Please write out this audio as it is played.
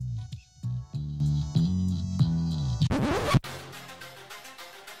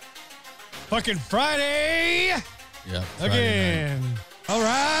Fucking Friday. Yeah. Again. All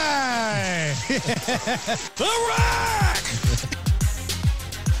right. The Rock.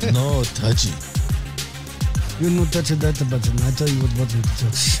 No touchy. You no touch that button. I tell you what button to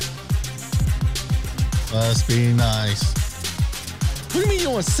touch. Must be nice. What do you mean you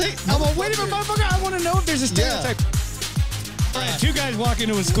don't want to say? I'm a wait a minute, motherfucker. I want to know if there's a stereotype. Yeah. All right, two guys walk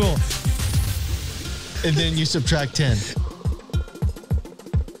into a school. And then you subtract 10.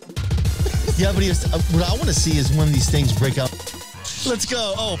 Yeah, but what I want to see is when these things break out. Let's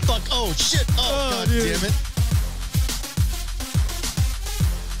go. Oh, fuck. Oh, shit. Oh, God dude. damn it.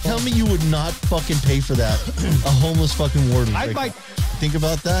 Tell me you would not fucking pay for that. A homeless fucking warden. I'd buy. Think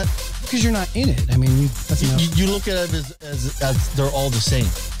about that. Because you're not in it. I mean, that's enough. You look at it as they're all the same.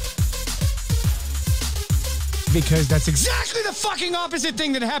 Because that's exactly the fucking opposite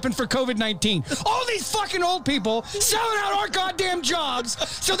thing that happened for COVID-19. All these fucking old people selling out our goddamn jobs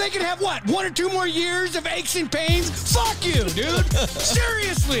so they can have what? 1 or 2 more years of aches and pains? Fuck you, dude.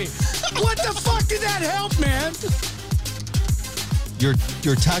 Seriously. What the fuck did that help, man?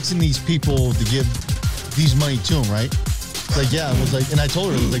 You're taxing these people to give these money to them, right? It's like, yeah, I was like, and I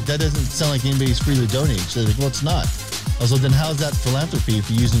told her, I was like, that doesn't sound like anybody's free to donate. She's like, well, it's not. I was like, then how's that philanthropy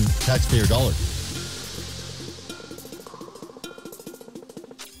if you're using taxpayer dollars?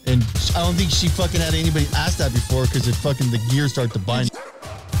 And I don't think she fucking had anybody ask that before because the gears start to bind.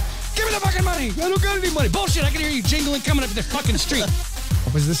 Give me the fucking money. I don't got any money. Bullshit. I can hear you jingling coming up the fucking street.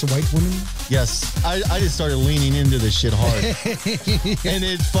 Was this a white woman? Yes. I just started leaning into this shit hard. And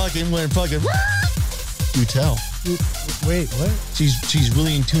it fucking went fucking. You tell. Wait, what? She's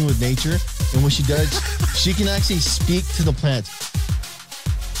really in tune with nature. And when she does, she can actually speak to the plants.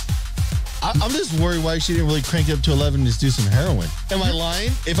 I'm just worried why she didn't really crank it up to 11 and just do some heroin. Am I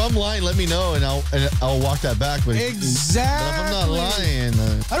lying? If I'm lying, let me know and I'll walk that back. But exactly. But if I'm not lying,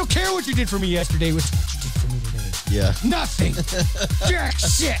 I don't care what you did for me yesterday. What you did for me today? Yeah. Nothing. Jack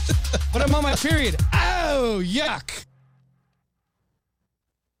shit. But I'm on my period. Oh, yuck.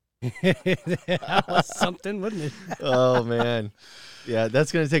 That was something, wasn't it? Oh man. Yeah,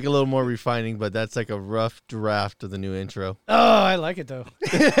 that's going to take a little more refining, but that's like a rough draft of the new intro. Oh, I like it, though.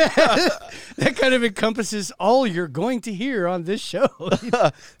 That kind of encompasses all you're going to hear on this show.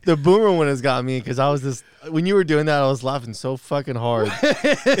 The boomer one has got me because I was just, when you were doing that, I was laughing so fucking hard.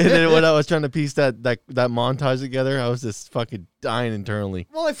 And then when I was trying to piece that montage together, I was just fucking dying internally.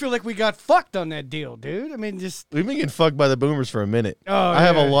 Well, I feel like we got fucked on that deal, dude. I mean, just... We've been getting fucked by the boomers for a minute. Oh, I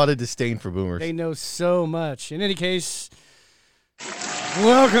have a lot of disdain for boomers. They know so much. In any case...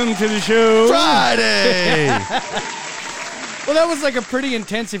 Welcome to the show. Friday! Well, that was like a pretty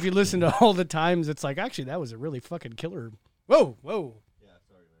intense, if you listen to all the times, it's like, actually, that was a really fucking killer. Whoa. Yeah,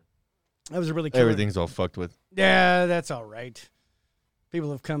 sorry, man. That was a really killer. Everything's all fucked with. Yeah, that's all right. People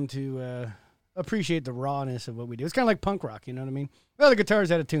have come to appreciate the rawness of what we do. It's kind of like punk rock, you know what I mean? Well, the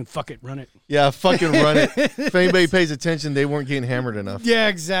guitar's out of tune. Fuck it, run it. Yeah, fucking run it. If anybody pays attention, they weren't getting hammered enough. Yeah,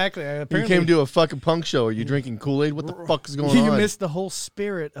 exactly. You came to a fucking punk show. Are you drinking Kool-Aid? What the fuck is going on? You missed the whole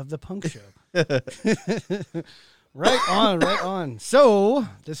spirit of the punk show. Right on. So,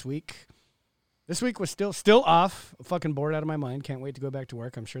 this week was still off. Fucking bored out of my mind. Can't wait to go back to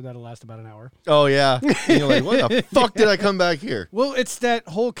work. I'm sure that'll last about an hour. Oh, yeah. And you're like, what the fuck did I come back here? Well, it's that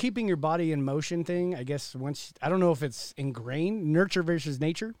whole keeping your body in motion thing. I guess I don't know if it's ingrained, nurture versus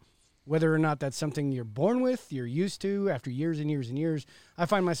nature, whether or not that's something you're born with, you're used to after years and years and years. I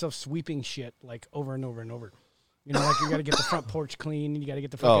find myself sweeping shit like over and over and over. You know, like you got to get the front porch clean and you got to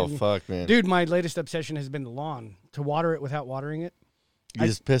get the fucking... Oh, fuck, man. Dude, my latest obsession has been the lawn. To water it without watering it. You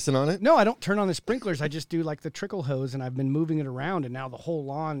just pissing on it? No, I don't turn on the sprinklers. I just do like the trickle hose, and I've been moving it around, and now the whole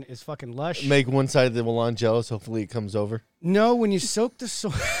lawn is fucking lush. Make one side of the lawn jealous. Hopefully it comes over. No, when you soak the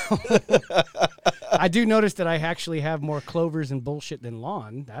soil... I do notice that I actually have more clovers and bullshit than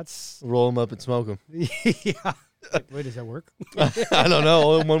lawn. That's... Roll them up and smoke them. Yeah. Wait, does that work? I don't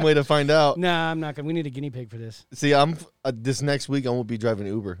know. One way to find out. Nah, I'm not going to. We need a guinea pig for this. See, I'm this next week, I won't be driving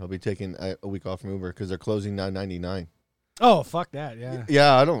Uber. I'll be taking a week off from Uber because they're closing $9.99. Oh, fuck that, yeah.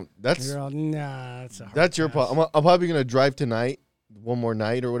 Yeah, I don't. That's You're all, nah, that's your problem. I'm probably going to drive tonight, one more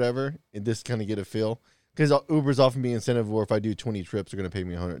night or whatever, and just kind of get a feel. Because Uber's offering me incentive where if I do 20 trips, they're going to pay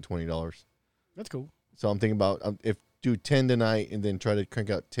me $120. That's cool. So I'm thinking about if do 10 tonight and then try to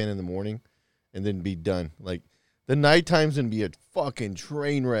crank out 10 in the morning and then be done. Like, the nighttime's going to be a fucking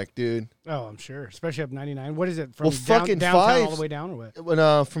train wreck, dude. Oh, I'm sure. Especially up 99. What is it? From fucking downtown all the way down or what?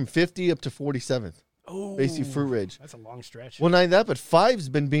 When, from 50 up to 47th. Oh, basically Fruit Ridge. That's a long stretch. Well, not that, but 5's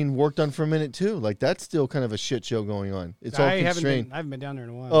been being worked on for a minute too. Like that's still kind of a shit show going on. It's all constrained. I haven't been down there in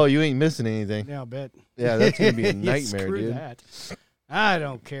a while. Oh, you ain't missing anything. Yeah, I'll bet. Yeah, that's gonna be a Yeah, nightmare, screw dude. That. I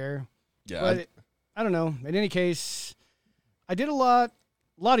don't care. Yeah. But I don't know. In any case, I did a lot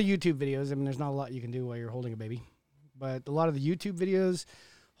of YouTube videos. I mean, there's not a lot you can do while you're holding a baby, but a lot of the YouTube videos,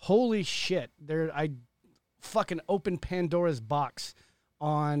 holy shit! I fucking opened Pandora's box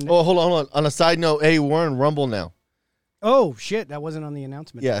on. Oh, hold on. On a side note, hey, we're on Rumble now. Oh shit! That wasn't on the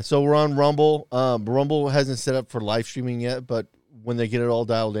announcement. Yeah, so we're on Rumble. Rumble hasn't set up for live streaming yet, but when they get it all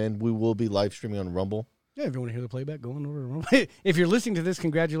dialed in, we will be live streaming on Rumble. Yeah, if you want to hear the playback, go on over to Rumble. If you're listening to this,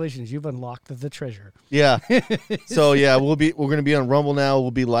 congratulations, you've unlocked the treasure. Yeah. So yeah, we're gonna be on Rumble now. We'll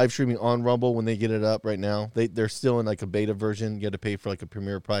be live streaming on Rumble when they get it up. Right now, they're still in like a beta version. You got to pay for like a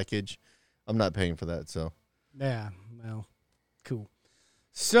premiere package. I'm not paying for that, so. Yeah, well, cool.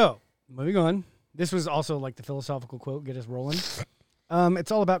 So moving on. This was also like the philosophical quote, get us rolling.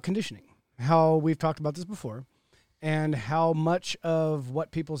 It's all about conditioning, how we've talked about this before, and how much of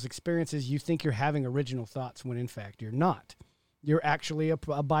what people's experiences you think you're having original thoughts when in fact you're not. You're actually a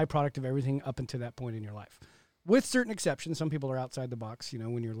byproduct of everything up until that point in your life. With certain exceptions, some people are outside the box,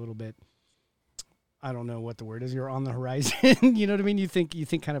 when you're a little bit, I don't know what the word is, you're on the horizon, you know what I mean? You think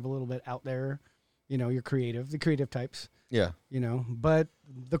kind of a little bit out there, you're creative, the creative types. Yeah. But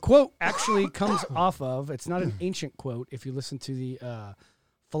the quote actually comes off of, it's not an ancient quote. If you listen to the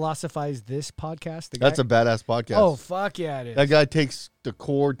Philosophize This podcast. That's a badass podcast. Oh, fuck yeah, it is. That guy takes the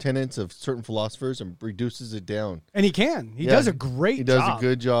core tenets of certain philosophers and reduces it down. And he can. He does a great job. He does a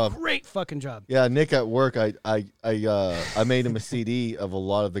good job. Great fucking job. Yeah, Nick at work, I made him a CD of a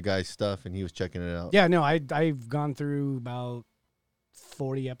lot of the guy's stuff, and he was checking it out. Yeah, no, I've gone through about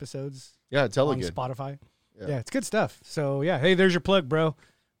 40 episodes. Yeah, it's hella on good. Spotify. Yeah. Yeah, it's good stuff. So, yeah, hey, there's your plug, bro.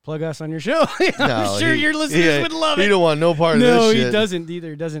 Plug us on your show. I'm No, sure your listeners would love it. He don't want no part of this No, shit. he doesn't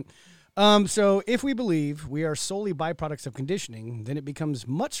either. He doesn't. So if we believe we are solely byproducts of conditioning, then it becomes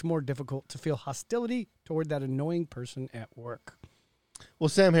much more difficult to feel hostility toward that annoying person at work. Well,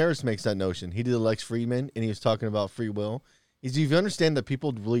 Sam Harris makes that notion. He did Lex Friedman, and he was talking about free will. If you understand that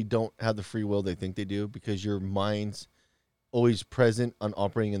people really don't have the free will they think they do because your mind's always present on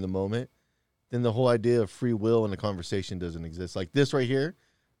operating in the moment, then the whole idea of free will in a conversation doesn't exist. Like this right here,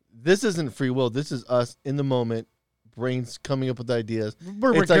 this isn't free will. This is us in the moment, brains coming up with ideas.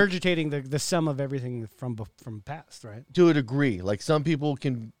 We're It's like- regurgitating the sum of everything from past, right? to a degree. Like some people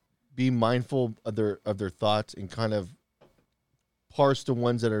can be mindful of their thoughts and kind of parse the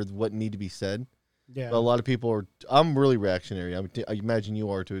ones that are what need to be said. Yeah. But a lot of people are. I'm really reactionary. I imagine you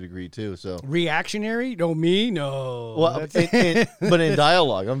are to a degree too. So Reactionary? No, me? No. well, but in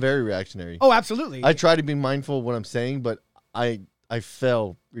dialogue, I'm very reactionary. Oh, absolutely. I try to be mindful of what I'm saying, but I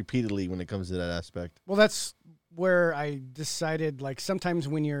fail repeatedly when it comes to that aspect. Well, that's where I decided, like, sometimes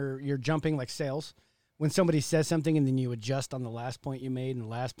when you're jumping, like sales, when somebody says something and then you adjust on the last point you made, and the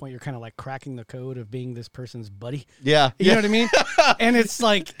last point you're kind of like cracking the code of being this person's buddy. Yeah. You know what I mean? And it's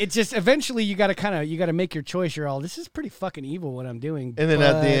like, it just, eventually you got to make your choice. You're all, this is pretty fucking evil what I'm doing. And then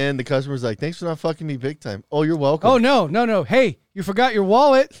at the end, the customer's like, thanks for not fucking me big time. Oh, you're welcome. Oh, no. Hey, you forgot your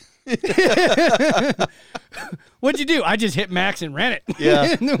wallet. What'd you do? I just hit max and ran it.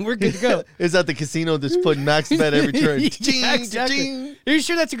 Yeah. And then we're good to go. Is at the casino just putting max bet every turn. Yeah, exactly. Are you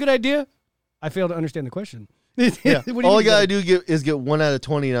sure that's a good idea? I fail to understand the question. Yeah. What do you All I mean, gotta do is get 1 out of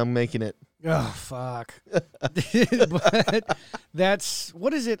 20 and I'm making it. oh, fuck. But that's,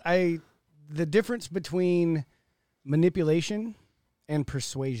 what is it? The difference between manipulation and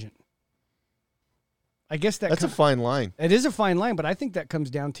persuasion. I guess That's a fine line. it is a fine line, but I think that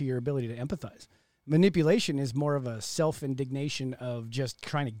comes down to your ability to empathize. Manipulation is more of a self-indignation of just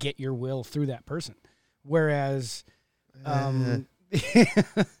trying to get your will through that person. Whereas,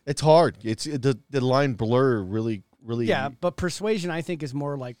 It's hard. It's the line blur really. yeah, but persuasion, I think, is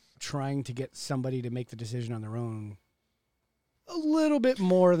more like trying to get somebody to make the decision on their own a little bit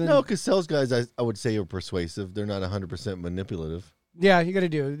more than... No, because sales guys, I would say, are persuasive. They're not 100% manipulative. Yeah, you got to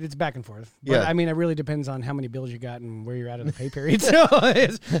do it. It's back and forth. But, Yeah. I mean, it really depends on how many bills you got and where you're at in the pay period. So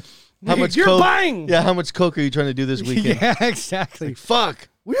How much you're coke, buying. Yeah, how much coke are you trying to do this weekend? Yeah, exactly. Fuck.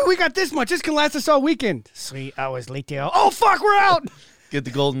 We got this much. This can last us all weekend. 3 hours later. Oh, fuck, we're out. Get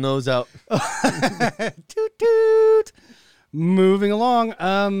the golden nose out. Toot, toot. Moving along.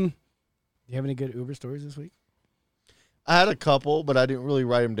 Do you have any good Uber stories this week? I had a couple, but I didn't really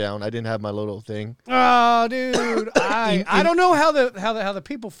write them down. I didn't have my little thing. Oh, dude. I don't know how the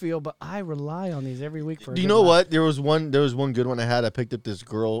people feel, but I rely on these every week for a Do you good know laugh. what? There was one good one I had. I picked up this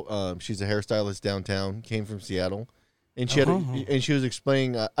girl. She's a hairstylist downtown. Came from Seattle, and she was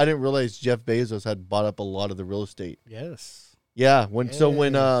explaining. I didn't realize Jeff Bezos had bought up a lot of the real estate. Yes. Yeah. When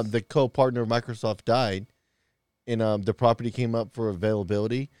the co-partner of Microsoft died, and the property came up for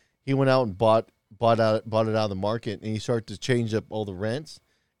availability, he went out and bought it out of the market, and he started to change up all the rents.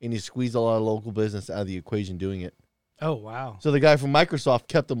 and he squeezed a lot of local business out of the equation doing it. Oh, wow. So the guy from Microsoft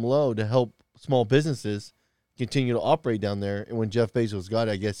kept them low to help small businesses continue to operate down there. And when Jeff Bezos got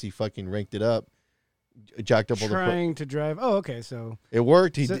it, I guess he fucking ranked it up, jacked up all the Trying to drive. Oh, okay. So It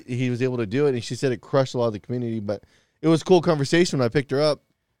worked. So- He was able to do it, and she said it crushed a lot of the community. But it was a cool conversation when I picked her up.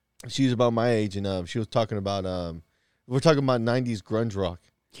 She was about my age, and she was talking about we're talking about 90s grunge rock.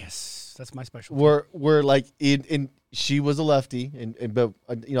 yes, that's my specialty. We're like in she was a lefty, and but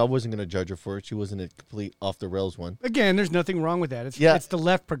I wasn't gonna judge her for it. She wasn't a complete off the rails one. Again, there's nothing wrong with that. It's Yeah. it's the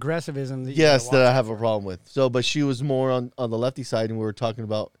left progressivism that you Yes, gotta that watch I out have a for. problem with. So, but she was more on the lefty side, and we were talking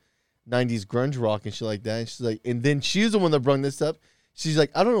about 90s grunge rock and shit like that. And she's like, and then she's the one that brought this up. She's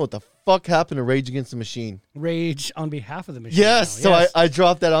like, I don't know what the fuck happened to Rage Against the Machine. Rage on behalf of the machine. Yes, now. so I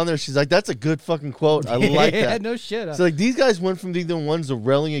dropped that on there. She's like, that's a good fucking quote. I like Yeah, that. no shit. So like these guys went from being the ones that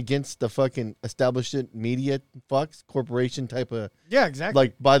railing against the fucking establishment media fucks corporation type of yeah, exactly.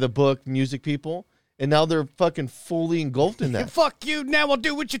 like by the book music people, and now they're fucking fully engulfed in that. Fuck you. Now I'll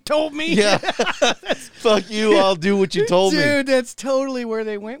do what you told me. Yeah, fuck you. I'll do what you told me. Dude, that's totally where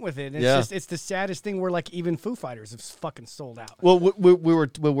they went with it. It's Yeah. just, it's the saddest thing where like even Foo Fighters have fucking sold out. Well, we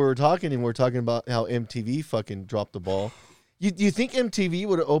were talking, and we were talking about how MTV fucking dropped the ball. You think MTV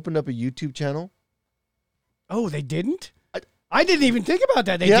would have opened up a YouTube channel? Oh, they didn't? I didn't even think about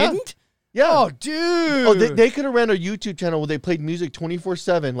that. They Yeah. didn't? Yeah. Oh, dude. Oh, they could have ran a YouTube channel where they played music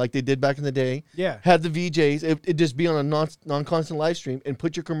 24/7 like they did back in the day. Yeah. Had the VJs, it just be on a non-constant live stream, and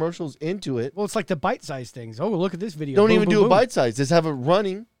put your commercials into it. Well, it's like the bite-sized things. Oh, look at this video. Don't Boom, even boom, do a boom. bite size. Just have it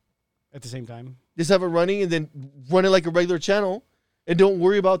running. At the same time. Just have it running, and then run it like a regular channel, and don't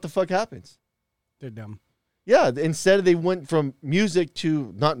worry about what the fuck happens. They're dumb. Yeah. Instead, they went from music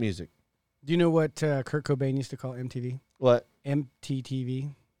to not music. Do you know what Kurt Cobain used to call MTV? What?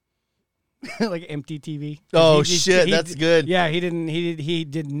 MTTV. Like empty TV. Oh He- he- shit, he- that's good. Yeah, he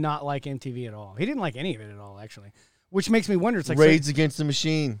did not like MTV at all. He didn't like any of it at all, actually. Which makes me wonder. It's like, Raids Against the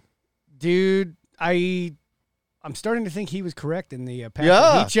Machine. dude, I'm starting to think he was correct in the path Yeah.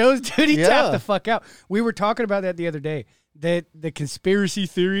 that he chose. Dude, he Yeah. tapped the fuck out. We were talking about that the other day. That the conspiracy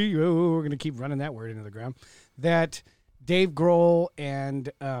theory. Oh, we're gonna keep running that word into the ground. That Dave Grohl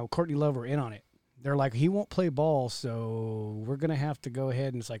and Courtney Love were in on it. They're like, he won't play ball, so we're gonna have to go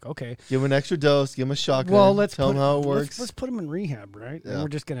ahead. And it's like, okay, Give him an extra dose. Give him a shotgun. well, let's tell put, him how it let's- works. Let's put him in rehab, right? And Yeah. we're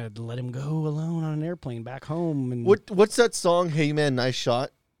just gonna let him go alone on an airplane back home. And What's that song? Hey man, nice shot.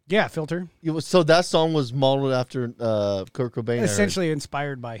 yeah, Filter. So that song was modeled after Kurt Cobain. I heard. Essentially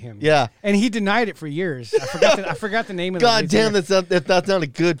inspired by him. Yeah. and he denied it for years. I forgot the name of. God the damn, singer. that's not a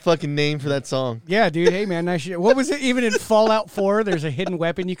good fucking name for that song. Yeah, dude. Hey, man, nice shit. What was it? Even in Fallout 4, there's a hidden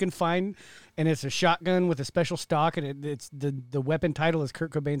weapon you can find, and it's a shotgun with a special stock, and it's the weapon title is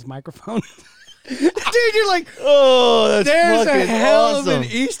Kurt Cobain's microphone. Dude, you're like, Oh, that's there's fucking a hell awesome. of an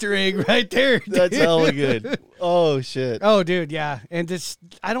Easter egg right there. Dude. That's hella good. Oh shit. Oh, dude, yeah, and this,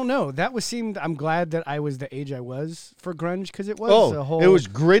 I don't know. That was seemed. I'm glad that I was the age I was for grunge because it was a whole. it was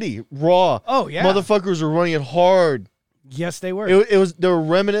gritty, raw. Oh, yeah. Motherfuckers were running it hard. Yes, they were. It was there were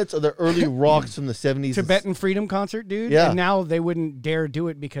remnants of the early rocks from the 70s. Tibetan Freedom Concert, dude. Yeah. And now they wouldn't dare do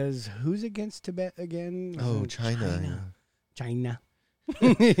it because who's against Tibet again? Oh, China. China.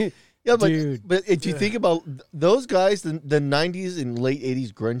 Yeah, but Dude. if you think about those guys, the 90s and late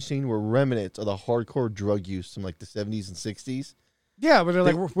 80s grunge scene were remnants of the hardcore drug use from like the 70s and 60s. Yeah, but they're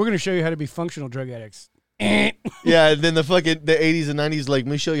like, we're going to show you how to be functional drug addicts. Yeah, and then the 80s and 90s, like,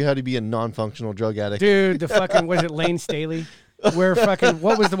 let me show you how to be a non-functional drug addict. Dude, the fucking, was it Lane Staley? Where fucking,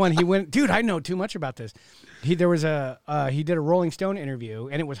 what was the one he went, dude, I know too much about this. He did a Rolling Stone interview,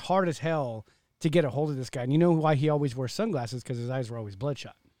 and it was hard as hell to get a hold of this guy. And you know why he always wore sunglasses? Because his eyes were always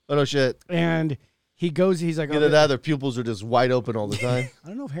bloodshot. Oh, no shit. And he's like, Either that, their pupils are just wide open all the time. I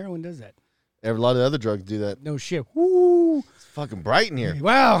don't know if heroin does that. A lot of other drugs do that. No shit. Woo! It's fucking bright in here.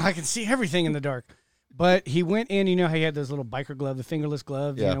 Wow, I can see everything in the dark. But he went in, you know how he had those little biker gloves, the fingerless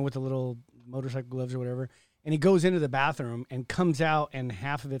gloves, Yeah. you know, with the little motorcycle gloves or whatever. And he goes into the bathroom and comes out, and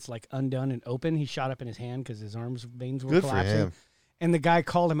half of it's like undone and open. He shot up in his hand because his arms veins were Good for collapsing. him. And the guy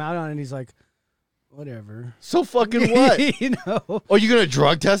called him out on it, and he's like, whatever. So fucking what? You know? Are you going to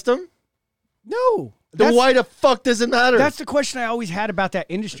drug test them? No. Then That's- why the fuck does it matter? That's the question I always had about that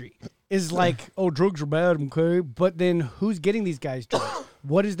industry. Is like, oh, drugs are bad, okay, but then who's getting these guys drugs?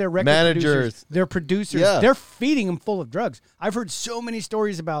 What is their record Managers. producers? Their producers. Yeah. They're feeding them full of drugs. I've heard so many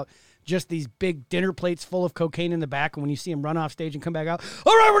stories about just these big dinner plates full of cocaine in the back, and when you see them run off stage and come back out,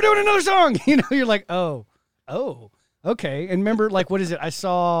 all right, we're doing another song. You know, you're like, oh, okay. And remember, like, what is it? I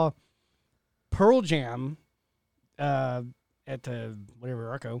saw Pearl Jam at the whatever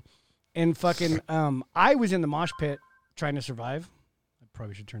Arco, and fucking I was in the mosh pit trying to survive.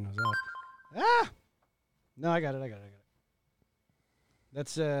 probably should turn those off. Ah! No, I got it.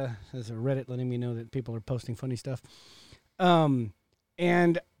 That's a Reddit letting me know that people are posting funny stuff.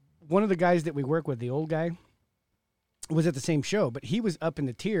 And one of the guys that we work with, the old guy, was at the same show, but he was up in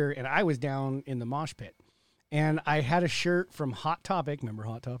the tier and I was down in the mosh pit. And I had a shirt from Hot Topic. Remember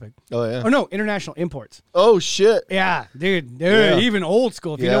Hot Topic? Oh, yeah. Oh, no, International Imports. Oh, shit. Yeah, dude. Yeah. Even old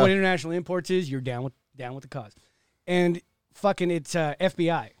school. If you Yeah. know what International Imports is, you're down with the cause. And fucking it's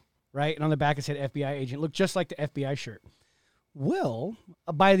FBI, right? And on the back it said FBI agent. Looked just like the FBI shirt. Well,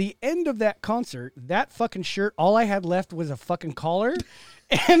 by the end of that concert, that fucking shirt, all I had left was a fucking collar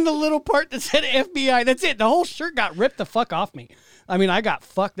and the little part that said FBI. That's it. The whole shirt got ripped the fuck off me. I mean, I got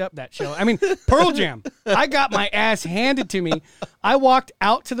fucked up that show. I mean, Pearl Jam. I got my ass handed to me. I walked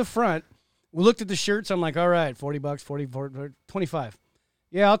out to the front. We looked at the shirts. I'm like, all right, $40, 40, 25.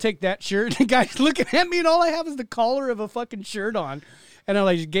 Yeah, I'll take that shirt. The guy's looking at me, and all I have is the collar of a fucking shirt on. And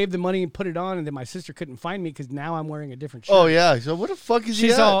I just gave the money and put it on, and then my sister couldn't find me because now I'm wearing a different shirt. Oh, yeah. So what the fuck is he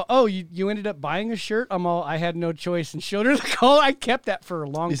She's at? all, oh, you ended up buying a shirt? I had no choice and showed her the collar. I kept that for a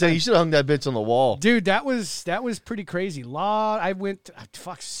long He time. said you should have hung that bitch on the wall. Dude, that was pretty crazy. I went to,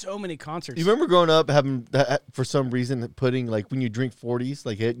 so many concerts. You remember growing up having, for some reason, putting, like, when you drink 40s,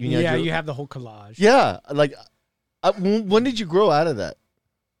 like, you have the whole collage. Yeah. Like, when did you grow out of that?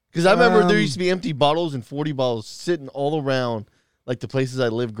 Because I remember there used to be empty bottles and 40 bottles sitting all around, like, the places I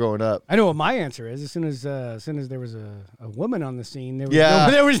lived growing up. I know what my answer is. As soon as there was a woman on the scene, Yeah.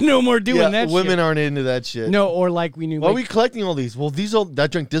 there was no more doing that women shit. aren't into that shit. No, or like we knew. Why are we collecting all these? Well, I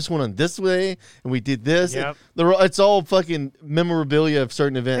drank this one on this way, and we did this. Yep. It's all fucking memorabilia of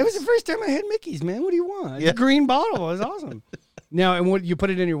certain events. It was the first time I had Mickey's, man. What do you want? Yeah. The green bottle. It was awesome. Now, and what you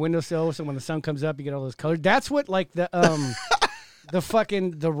put it in your windowsill, so when the sun comes up, you get all those colors. That's what, like, the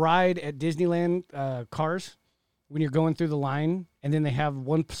the ride at Disneyland Cars, when you're going through the line, and then they have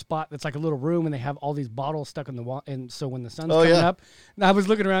one spot that's like a little room, and they have all these bottles stuck in the wall. And so when the sun's coming up, and I was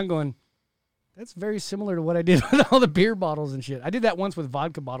looking around going, that's very similar to what I did with all the beer bottles and shit. I did that once with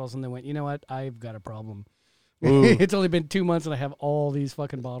vodka bottles, and they went, you know what? I've got a problem. It's only been 2 months, and I have all these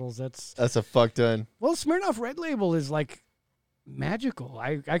fucking bottles. That's a fuck ton. Well, Smirnoff Red Label is like magical.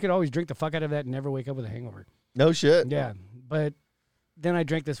 I could always drink the fuck out of that and never wake up with a hangover. No shit. Yeah, but then I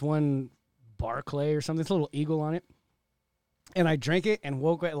drank this one Barclay or something. This little eagle on it. And I drank it and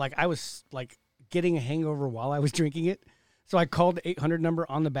woke up like I was like getting a hangover while I was drinking it. So I called the 800 number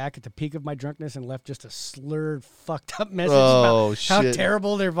on the back at the peak of my drunkenness and left just a slurred, fucked up message about how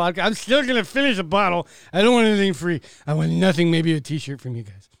terrible their vodka. I'm still going to finish a bottle. I don't want anything free. I want nothing, maybe a t-shirt from you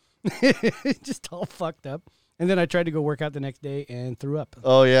guys. Just all fucked up. And then I tried to go work out the next day and threw up.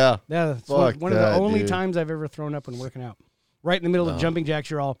 Oh, yeah. Yeah, it's one of the only times I've ever thrown up when working out. Right in the middle of jumping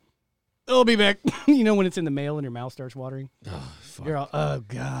jacks, you're all, I'll be back. You know when it's in the mail and your mouth starts watering? Oh, fuck. You're all, oh,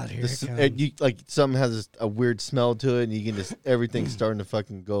 God, here it comes. Like something has a weird smell to it, and you can just, everything's starting to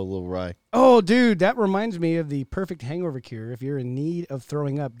fucking go a little awry. Oh, dude, that reminds me of the perfect hangover cure. If you're in need of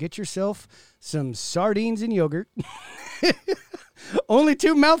throwing up, get yourself some sardines and yogurt. Only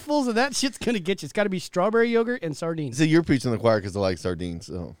 2 mouthfuls of that shit's going to get you. It's got to be strawberry yogurt and sardines. See, you're preaching to the choir because I like sardines.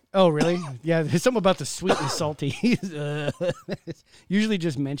 So. Oh, really? Yeah, there's something about the sweet and salty. Usually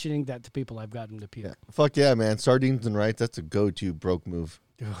just mentioning that to people, I've gotten to puke. Yeah. Fuck yeah, man. Sardines and rice, that's a go-to broke move.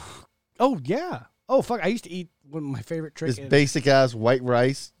 Oh, yeah. Oh, fuck. I used to eat one of my favorite tricks. This basic-ass white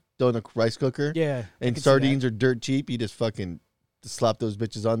rice done in a rice cooker. Yeah. And sardines are dirt cheap. You just fucking slap those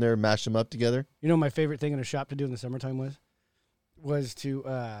bitches on there and mash them up together. You know what my favorite thing in a shop to do in the summertime was to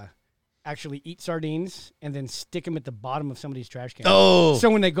actually eat sardines and then stick them at the bottom of somebody's trash can. Oh. So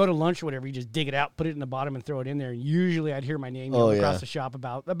when they go to lunch or whatever, you just dig it out, put it in the bottom, and throw it in there. And usually I'd hear my name across the shop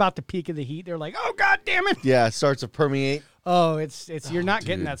about the peak of the heat. They're like, oh, God damn it. Yeah, it starts to permeate. Oh, it's you're not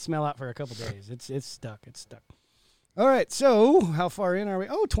getting that smell out for a couple days. It's stuck. It's stuck. All right, so how far in are we?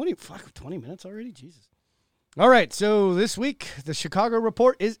 Oh, 20 minutes already? Jesus. All right, so this week, the Chicago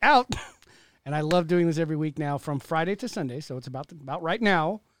report is out. And I love doing this every week now from Friday to Sunday. So it's about right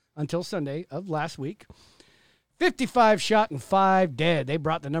now until Sunday of last week. 55 shot and 5 dead. They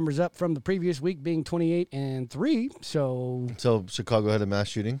brought the numbers up from the previous week being 28 and 3. So Chicago had a mass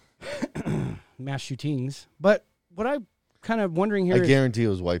shooting? Mass shootings. But what I'm kind of wondering here I guarantee it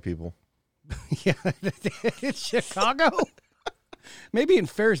was white people. Yeah, it's Chicago. Maybe in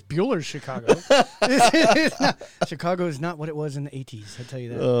Ferris Bueller's Chicago. Chicago is not what it was in the 80s, I'll tell you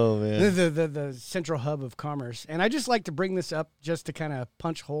that. Oh, man. The central hub of commerce. And I just like to bring this up just to kind of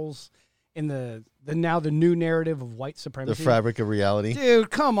punch holes in the new narrative of white supremacy. The fabric of reality. Dude,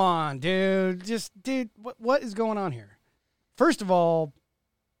 come on, dude. What is going on here? First of all,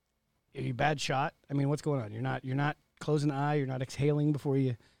 are you bad shot? I mean, what's going on? You're not closing an eye. You're not exhaling before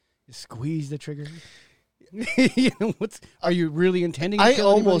you squeeze the trigger. You know, are you really intending to I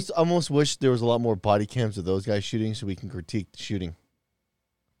kill anybody? almost wish there was a lot more body cams of those guys shooting so we can critique the shooting.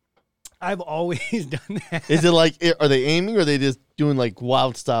 I've always done that. Is it like, are they aiming or are they just doing like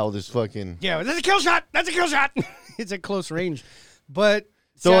wild style, just fucking Yeah, that's a kill shot. That's a kill shot. It's at close range. But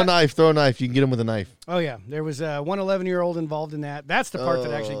throw a knife. You can get them with a knife. Oh, yeah. There was one 11-year-old involved in that. That's the part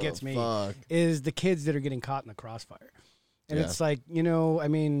that actually gets me, fuck. is the kids that are getting caught in the crossfire. And Yeah. it's like, you know, I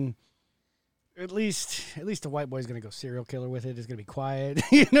mean, at least the white boy's going to go serial killer with it. It's going to be quiet.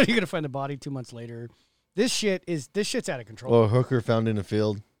 You know, you're going to find the body 2 months later. This shit's out of control. Or a hooker found in a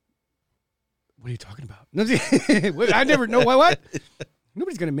field. What are you talking about? I never know. What?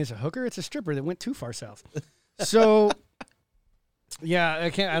 Nobody's going to miss a hooker. It's a stripper that went too far south. So, yeah,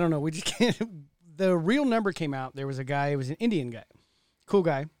 I don't know. We just can't. The real number came out. There was a guy. It was an Indian guy. Cool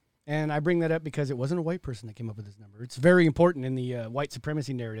guy. And I bring that up because it wasn't a white person that came up with this number. It's very important in the white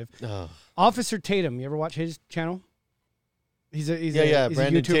supremacy narrative. Oh. Officer Tatum. You ever watch his channel? He's a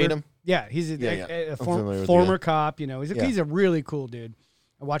Brandon YouTuber. Tatum. Yeah, he's Yeah. a I'm familiar with the former guy. cop. You know, Yeah. he's a really cool dude.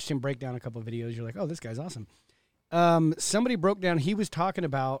 I watched him break down a couple of videos. You're like, oh, this guy's awesome. Somebody broke down. He was talking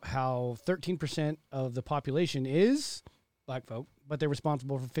about how 13% of the population is black folk, but they're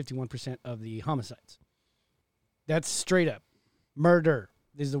responsible for 51% of the homicides. That's straight up murder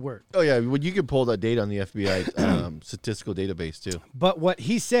is the word. Oh yeah, well, you can pull that data on the FBI statistical database too. But what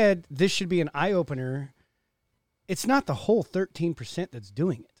he said, this should be an eye opener. It's not the whole 13% that's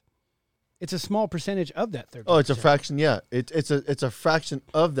doing it. It's a small percentage of that 13%. Oh, it's a fraction. Yeah, it's a fraction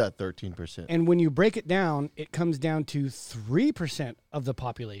of that 13%. And when you break it down, it comes down to 3% of the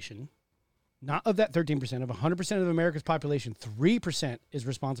population, not of that 13%, of 100% of America's population, 3% is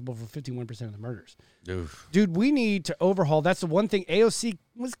responsible for 51% of the murders. Oof. Dude, we need to overhaul. That's the one thing AOC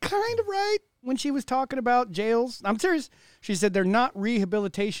was kind of right when she was talking about jails. I'm serious. She said they're not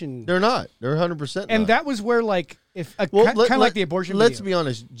rehabilitation. They're not. They're 100%. And not. that was where, like, if kind Well, of like the abortion Let's video. be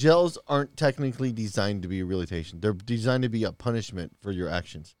honest. Jails aren't technically designed to be a rehabilitation. They're designed to be a punishment for your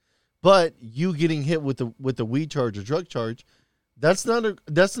actions. But you getting hit with the weed charge or drug charge, that's not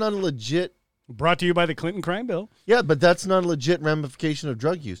a legit. Brought to you by the Clinton crime bill. Yeah, but that's not a legit ramification of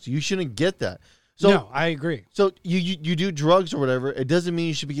drug use. You shouldn't get that. So No, I agree. So you do drugs or whatever. It doesn't mean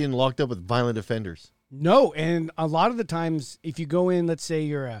you should be getting locked up with violent offenders. No, and a lot of the times, if you go in, let's say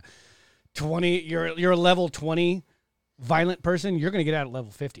you're a 20, you're a level 20 violent person, you're going to get out at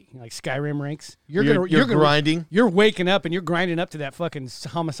level 50, like Skyrim ranks. You're grinding. You're waking up and you're grinding up to that fucking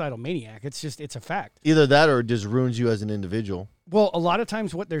homicidal maniac. It's a fact. Either that or it just ruins you as an individual. Well, a lot of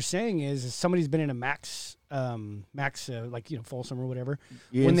times what they're saying is somebody's been in a max, like, you know, Folsom or whatever.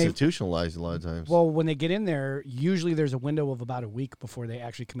 You When they- institutionalize a lot of times. Well, when they get in there, usually there's a window of about a week before they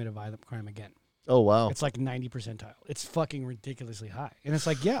actually commit a violent crime again. oh wow. It's like 90 percentile. It's fucking ridiculously high. And it's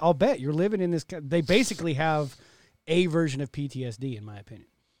like, yeah, I'll bet you're living in this. They basically have a version of PTSD, in my opinion.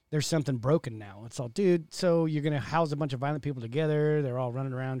 There's something broken now. It's all, dude, so you're going to house a bunch of violent people together. They're all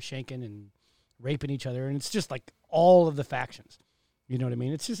running around shanking and raping each other. And it's just like all of the factions. You know what I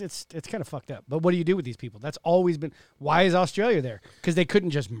mean? It's just, it's kind of fucked up. But what do you do with these people? That's always been, why is Australia there? Because they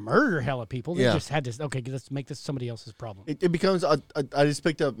couldn't just murder hella people. They Yeah. just had to, okay, let's make this somebody else's problem. It becomes. I just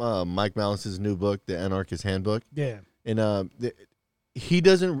picked up Mike Malice's new book, The Anarchist Handbook, Yeah. and he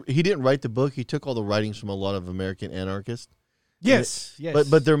didn't write the book. He took all the writings from a lot of American anarchists. Yes. Yes.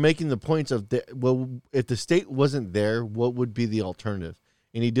 But they're making the points of if the state wasn't there, what would be the alternative?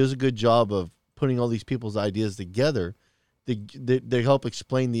 And he does a good job of putting all these people's ideas together. They help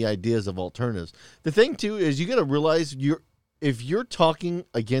explain the ideas of alternatives. The thing too is you got to realize if you're talking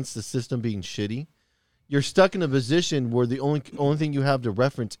against the system being shitty, you're stuck in a position where the only thing you have to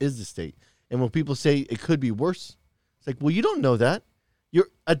reference is the state. And when people say it could be worse, it's like, well, you don't know that. You're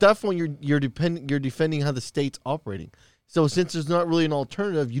at that point you're defending how the state's operating. So since there's not really an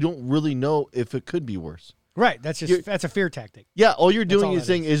alternative, you don't really know if it could be worse. Right. That's a fear tactic. Yeah, all you're doing all is that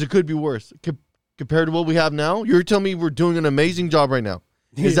saying is it could be worse compared to what we have now. You're telling me we're doing an amazing job right now.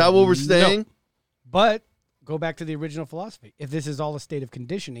 Is that what we're saying? No. But go back to the original philosophy. If this is all a state of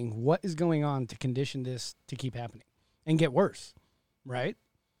conditioning, what is going on to condition this to keep happening and get worse? Right?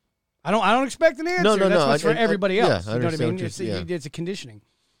 I don't expect an answer. No, That's what's for everybody else. I You know what I understand mean? what you're- It's a conditioning.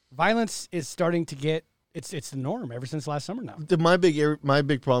 Violence is starting to get it's the norm ever since last summer now. My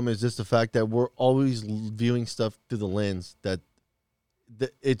big problem is just the fact that we're always viewing stuff through the lens that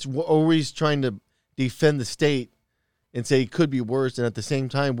we're always trying to defend the state and say it could be worse, and at the same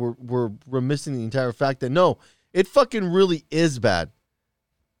time we're missing the entire fact that no, it fucking really is bad.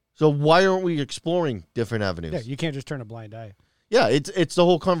 So why aren't we exploring different avenues? Yeah, you can't just turn a blind eye. Yeah, it's the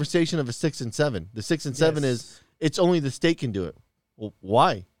whole conversation of a 6 and 7. The 6 and 7 Yes. is It's only the state can do it. Well,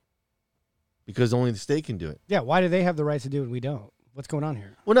 why? Because only the state can do it. Yeah, why do they have the rights to do it and we don't? What's going on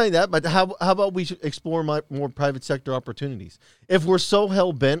here? Well, not only that, but how about we should explore more private sector opportunities? If we're so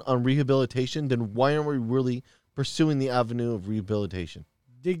hell bent on rehabilitation, then why aren't we really pursuing the avenue of rehabilitation?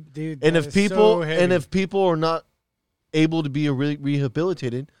 Dude, And that if is people so heavy. are not able to be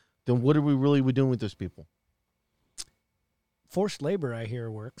rehabilitated, then what are we really doing with those people? Forced labor, I hear,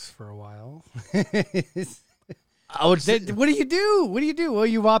 works for a while. I would say, What do you do? What do you do? Well,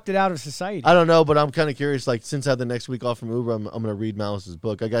 you've opted out of society. I don't know, but I'm kind of curious. Like, since I have the next week off from Uber, I'm going to read Malice's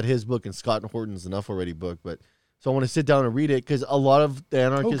book. I got his book and Scott Horton's Enough Already book, but so I want to sit down and read it because a lot of the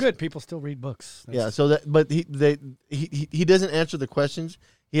anarchists. Oh, good. People still read books. Yeah. So that, but he doesn't answer the questions.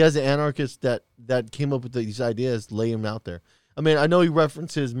 He has the anarchists that came up with these ideas, lay them out there. I mean, I know he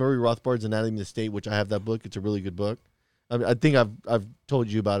references Murray Rothbard's Anatomy of the State, which I have that book. It's a really good book. I think I've told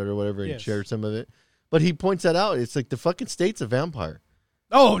you about it or whatever and Yes. shared some of it. But he points that out. It's like the fucking state's a vampire.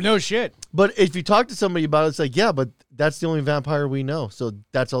 Oh, no shit. But if you talk to somebody about it, it's like, yeah, but that's the only vampire we know. So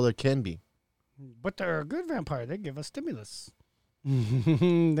that's all there can be. But they're a good vampire. They give us stimulus.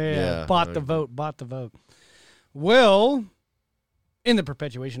 Bought the vote. Well, in the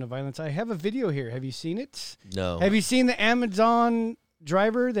perpetuation of violence, I have a video here. Have you seen it? No. Have you seen the Amazon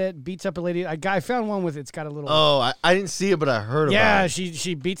driver that beats up a lady? I found one with it's got a little. Oh, I didn't see it, but I heard yeah, about it.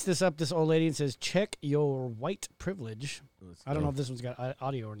 she beats this old lady and says, "Check your white privilege." I don't know if this one's got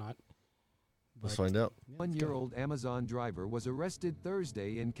audio or not. Let's find out. One-year-old Amazon driver was arrested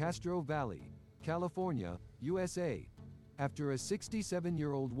Thursday in Castro Valley, California, USA, after a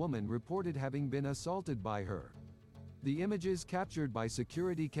 67-year-old woman reported having been assaulted by her. The images captured by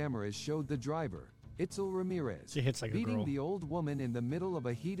security cameras showed the driver, Itzel Ramirez, She hits like a beating girl. the old woman in the middle of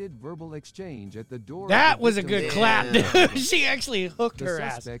a heated verbal exchange at the door. That of the was a victim's good clap, dude. She actually hooked The her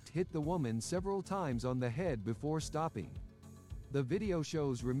ass. suspect hit the woman several times on the head before stopping. The video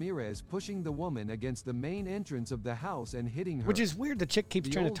shows Ramirez pushing the woman against the main entrance of the house and hitting her. Which is weird. The chick keeps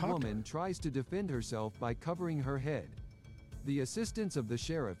The trying to old talk to woman her. tries to defend herself by covering her head. The assistants of the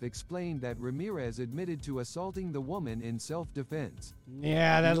sheriff explained that Ramirez admitted to assaulting the woman in self-defense.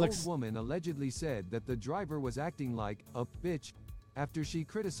 Yeah, that The looks. old woman allegedly said that the driver was acting like a bitch after she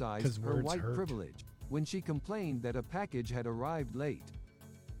 'Cause criticized her words white hurt. privilege when she complained that a package had arrived late.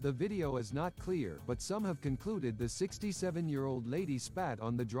 The video is not clear, but some have concluded the 67-year-old lady spat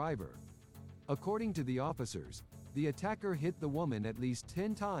on the driver. According to the officers, the attacker hit the woman at least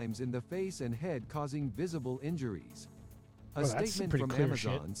 10 times in the face and head, causing visible injuries. A Oh, that's some statement pretty from clear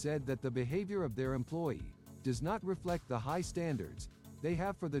shit. Amazon said that the behavior of their employee does not reflect the high standards they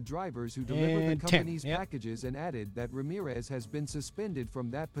have for the drivers who deliver the And 10, company's yep. packages, and added that Ramirez has been suspended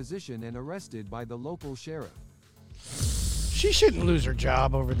from that position and arrested by the local sheriff. She shouldn't lose her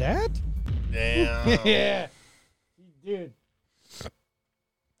job over that. Damn. Yeah. Dude.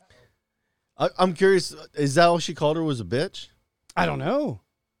 I'm curious. Is that all she called her was a bitch? I don't know.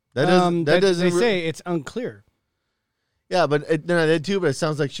 That doesn't. That doesn't. They say it's unclear. Yeah, but then I did too. But it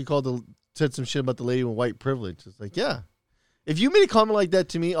sounds like she said some shit about the lady with white privilege. It's like, yeah, if you made a comment like that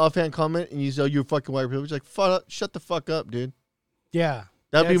to me, offhand comment, and you say, "Oh, you're fucking white privilege," like, shut the fuck up, dude. Yeah.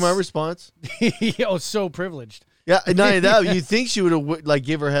 That'd be my That's- response. Oh, so privileged. Yeah, and not only that, you think she would have like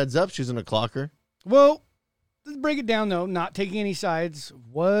give her heads up? She was in a clocker. Well, let's break it down, though. Not taking any sides.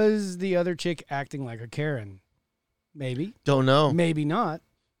 Was the other chick acting like a Karen? Maybe. Don't know. Maybe not.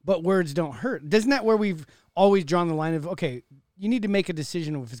 But words don't hurt. Isn't that where we've always drawn the line of, okay, you need to make a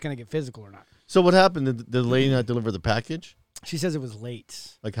decision if it's going to get physical or not? So what happened? Did the lady not deliver the package? She says it was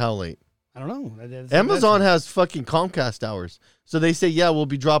late. Like how late? I don't know. Amazon has fucking Comcast hours. So they say, yeah, we'll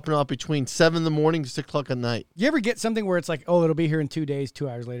be dropping off between 7 in the morning to 6 o'clock at night. You ever get something where it's like, oh, it'll be here in 2 days, 2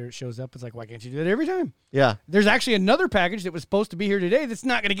 hours later it shows up? It's like, why can't you do that every time? Yeah. There's actually another package that was supposed to be here today that's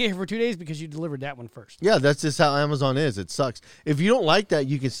not going to get here for 2 days because you delivered that one first. Yeah, that's just how Amazon is. It sucks. If you don't like that,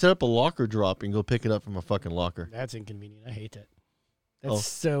 you can set up a locker drop and go pick it up from a fucking locker. That's inconvenient. I hate that. That's Oh,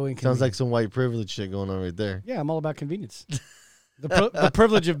 so inconvenient. Sounds like some white privilege shit going on right there. Yeah, I'm all about convenience. The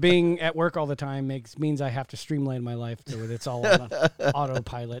privilege of being at work all the time means I have to streamline my life so that it's all on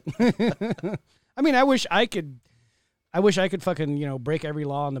autopilot. I mean, I wish I could fucking, break every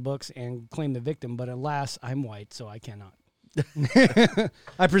law in the books and claim the victim, but alas, I'm white, so I cannot.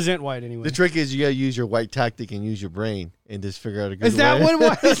 I present white anyway. The trick is you gotta use your white tactic and use your brain and just figure out a good Is that way.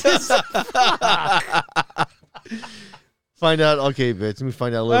 what is this? Find out. Okay, bitch. Let me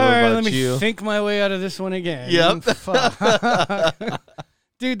find out a All little bit right, about let me you. think my way out of this one again. Yep. Fuck.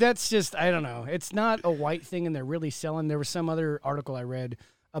 Dude, that's just, I don't know. It's not a white thing and they're really selling. There was some other article I read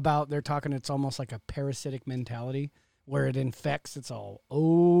about, they're talking it's almost like a parasitic mentality where it infects. It's all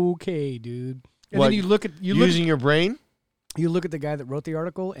okay, dude. And What, then you look at using your brain. you look at the guy that wrote the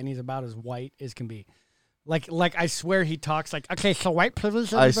article, and he's about as white as can be. Like I swear he talks like, okay, so white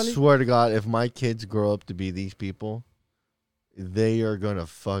privilege. I Everybody? swear to God, if my kids grow up to be these people, they are gonna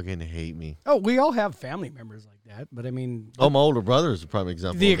fucking hate me. Oh, we all have family members like that, but I mean, Oh, my older brother is a prime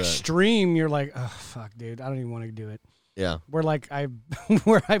example the of that. extreme, you're like, oh fuck, dude, I don't even want to do it. Yeah. Where like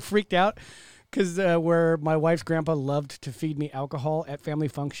where I freaked out because where my wife's grandpa loved to feed me alcohol at family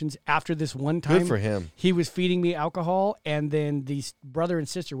functions. After this one time, Good for him. he was feeding me alcohol, and then these brother and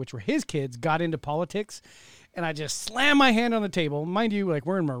sister, which were his kids, got into politics, and I just slammed my hand on the table. Mind you, like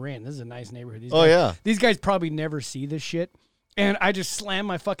we're in Marin, this is a nice neighborhood. Oh, yeah. These guys probably never see this shit. And I just slammed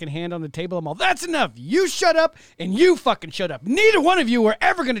my fucking hand on the table. I'm all, that's enough. You shut up and you fucking shut up. Neither one of you are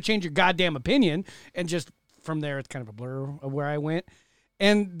ever going to change your goddamn opinion. And just from there, it's kind of a blur of where I went.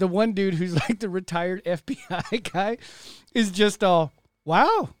 And the one dude who's like the retired FBI guy is just all,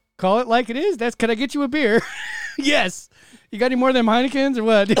 wow, call it like it is. Can I get you a beer? Yes. You got any more of them Heinekens or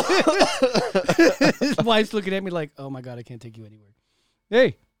what? His wife's looking at me like, oh my God, I can't take you anywhere.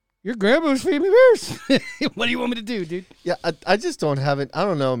 Hey. Your grandma's feeding me beers. What do you want me to do, dude? Yeah, I just don't have it. I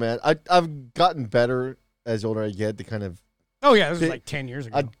don't know, man. I've gotten better as older I get to kind of. Oh yeah, this was like 10 years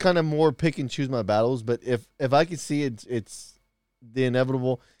ago. I kind of more pick and choose my battles, but if I could see it's the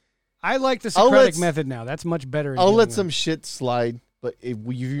inevitable, I like the Socratic method now. That's much better. I'll let some shit slide. But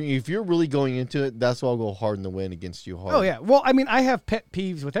if you're really going into it, that's why I'll go hard in the wind against you hard. Oh yeah. Well, I mean, I have pet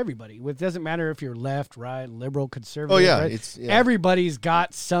peeves with everybody. It doesn't matter if you're left, right, liberal, conservative. Oh yeah, right? Everybody's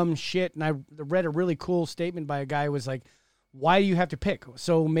got some shit. And I read a really cool statement by a guy who was like, "Why do you have to pick?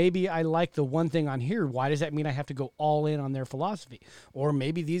 So maybe I like the one thing on here. Why does that mean I have to go all in on their philosophy? Or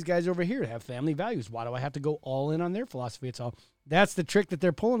maybe these guys over here have family values. Why do I have to go all in on their philosophy? It's all that's the trick that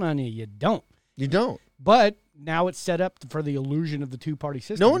they're pulling on you. You don't. You don't. But now it's set up for the illusion of the two-party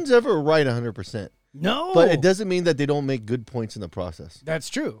system. No one's ever right 100%. No. But it doesn't mean that they don't make good points in the process. That's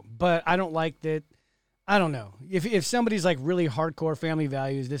true. But I don't like that. I don't know. If somebody's like really hardcore family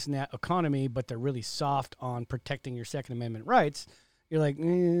values, this and that economy, but they're really soft on protecting your Second Amendment rights, you're like, I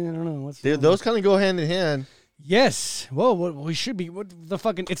don't know. Those kind of go hand in hand. Yes. Well, we should be.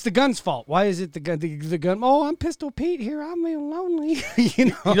 It's the gun's fault. Why is it the gun? The gun. Oh, I'm Pistol Pete here. I'm lonely.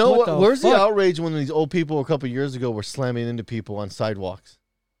 You know what? Where's the outrage when these old people a couple years ago were slamming into people on sidewalks?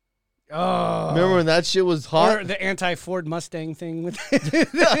 Oh, remember when that shit was hot? Or the anti-Ford Mustang thing with.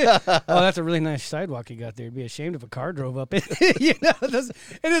 Oh, that's a really nice sidewalk you got there. You'd be ashamed if a car drove up it.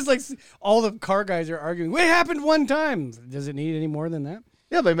 It is like all the car guys are arguing. It happened one time. Does it need any more than that?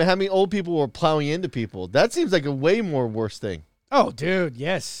 Yeah, but I mean, how many old people were plowing into people? That seems like a way more worse thing. Oh, dude,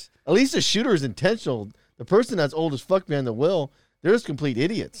 yes. At least the shooter is intentional. The person that's old as fuck behind the wheel, they're just complete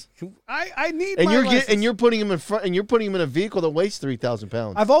idiots. I need. And you're putting him in front, and you're putting him in a vehicle that weighs 3,000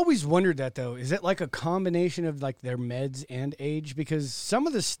 pounds. I've always wondered that though. Is it like a combination of like their meds and age? Because some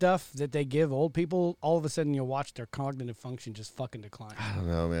of the stuff that they give old people, all of a sudden you'll watch their cognitive function just fucking decline. I don't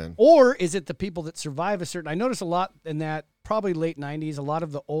know, man. Or is it the people that survive a certain? I noticed a lot in that probably late 90s. A lot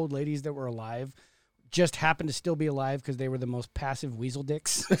of the old ladies that were alive just happened to still be alive because they were the most passive weasel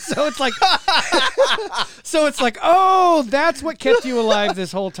dicks. So it's like, oh, that's what kept you alive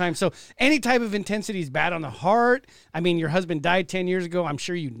this whole time. So any type of intensity is bad on the heart. I mean, your husband died 10 years ago. I'm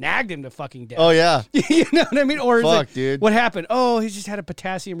sure you nagged him to fucking death. Oh, yeah. You know what I mean? Or fuck, dude. What happened? Oh, he just had a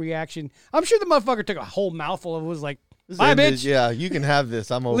potassium reaction. I'm sure the motherfucker took a whole mouthful of it, was like, bye, bitch. Yeah, you can have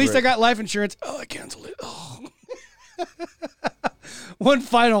this. I'm over At least it. I got life insurance. Oh, I canceled it. Oh. One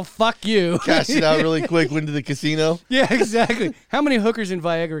final fuck you. Cash it out really quick. Went to the casino. Yeah, exactly. How many hookers in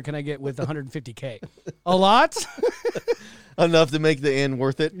Viagra can I get with 150K? A lot? Enough to make the end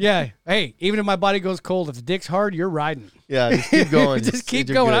worth it. Yeah. Hey, even if my body goes cold, if the dick's hard, you're riding. Yeah, just keep going. Just keep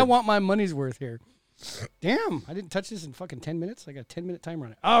going. I want my money's worth here. Damn, I didn't touch this in fucking 10 minutes. I got a 10-minute timer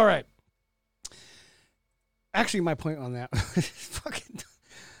on it. All right. Actually, my point on that fucking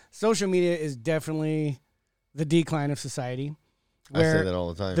social media is definitely the decline of society. I say that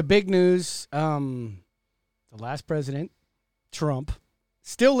all the time. The big news, the last president, Trump,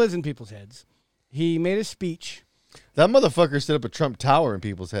 still lives in people's heads. He made a speech. That motherfucker set up a Trump Tower in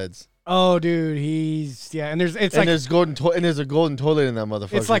people's heads. Oh, dude, and there's a golden toilet in that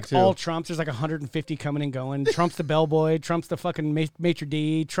motherfucker. It's like too. all Trumps. There's like 150 coming and going. Trump's the bellboy. Trump's the fucking maitre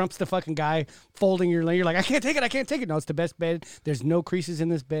d'. Trump's the fucking guy folding your leg. You're like, I can't take it. No, it's the best bed. There's no creases in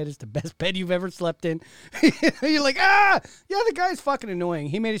this bed. It's the best bed you've ever slept in. You're like, yeah, the guy's fucking annoying.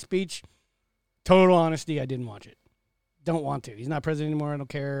 He made a speech. Total honesty, I didn't watch it. Don't want to. He's not president anymore. I don't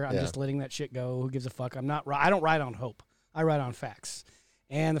care. I'm just letting that shit go. Who gives a fuck? I don't ride on hope. I ride on facts.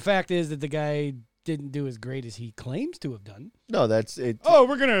 And the fact is that the guy didn't do as great as he claims to have done. No, that's it. Oh,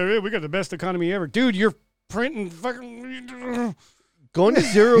 we got the best economy ever, dude. You're printing fucking. Going to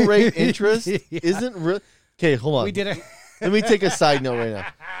zero rate interest isn't real. Okay, hold on. We did it. Let me take a side note right now,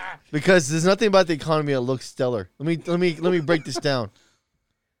 because there's nothing about the economy that looks stellar. Let me break this down.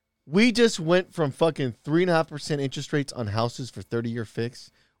 We just went from fucking 3.5% interest rates on houses for 30-year fix.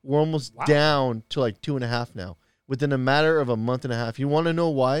 We're almost down to like 2.5 now within a matter of a month and a half. You want to know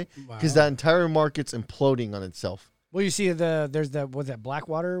why? Because that entire market's imploding on itself. Well, you see, there's what's that,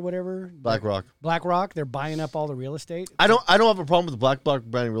 Blackwater or whatever? BlackRock. They're buying up all the real estate. I don't have a problem with BlackRock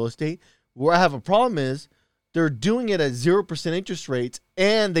buying real estate. Where I have a problem is they're doing it at 0% interest rates,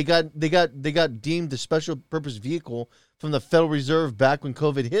 and they got deemed a special purpose vehicle from the Federal Reserve back when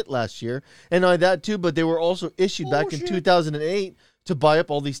COVID hit last year, and not only that too, but they were also issued back in 2008 to buy up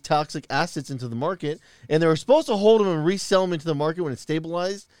all these toxic assets into the market, and they were supposed to hold them and resell them into the market when it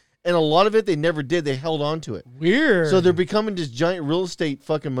stabilized. And a lot of it they never did. They held on to it. Weird. So they're becoming this giant real estate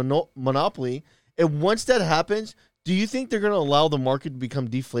fucking monopoly. And once that happens, do you think they're going to allow the market to become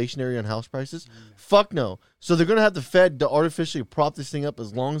deflationary on house prices? Fuck no. So they're going to have the Fed to artificially prop this thing up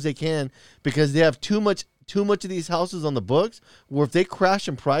as long as they can, because they have too much of these houses on the books where if they crash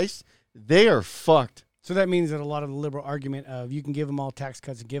in price, they are fucked. So that means that a lot of the liberal argument of you can give them all tax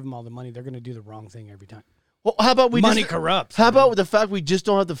cuts and give them all the money, they're going to do the wrong thing every time. Well, how about money corrupts? How about the fact we just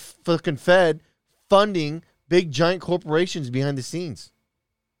don't have the fucking Fed funding big giant corporations behind the scenes?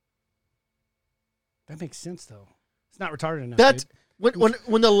 That makes sense, though. It's not retarded enough. That's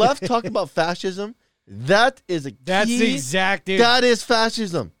when the left talk about fascism, that's the exact. Dude. That is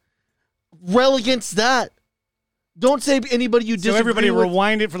fascism. Rail against that. Don't say anybody you disagree with. So everybody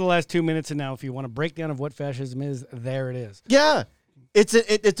rewind with. it for the last 2 minutes, and now if you want a breakdown of what fascism is, there it is. Yeah, it's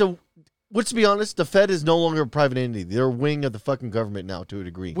a. Let's be honest, the Fed is no longer a private entity. They're a wing of the fucking government now, to a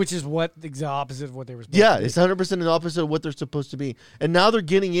degree. Which is the opposite of what they were supposed to be. It's 100% the opposite of what they're supposed to be. And now they're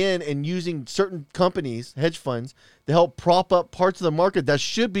getting in and using certain companies, hedge funds, to help prop up parts of the market that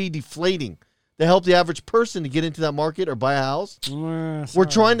should be deflating. To help the average person to get into that market or buy a house. We're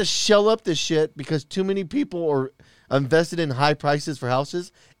trying to shell up this shit because too many people are invested in high prices for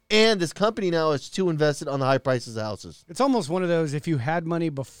houses. And this company now is too invested on the high prices of houses. It's almost one of those, if you had money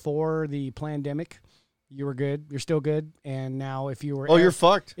before the pandemic, you were good. You're still good. And now if you were... you're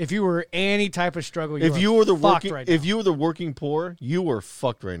fucked. If you were any type of struggle, if you were the working poor, you were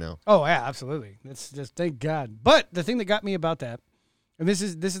fucked right now. Oh, yeah, absolutely. That's just, thank God. But the thing that got me about that, and this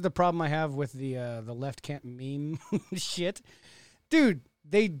is the problem I have with the left can't meme shit. Dude,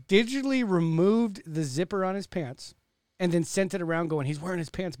 they digitally removed the zipper on his pants and then sent it around going, he's wearing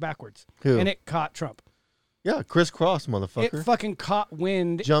his pants backwards. Who? And it caught Trump. Yeah, crisscross, motherfucker. It fucking caught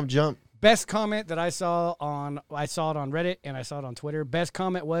wind. Jump. Best comment that I saw it on Reddit and I saw it on Twitter. Best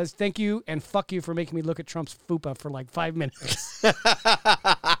comment was, thank you and fuck you for making me look at Trump's fupa for like 5 minutes.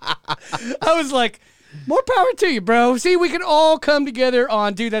 I was like, more power to you, bro. See, we can all come together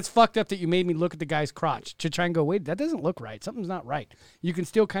on, dude, that's fucked up that you made me look at the guy's crotch to try and go, wait, that doesn't look right. Something's not right. You can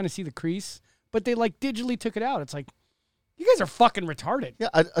still kind of see the crease, but they like digitally took it out. It's like, you guys are fucking retarded. Yeah,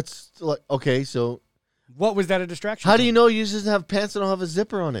 it's like, okay, so... What was that a distraction? How do you know you just have pants that don't have a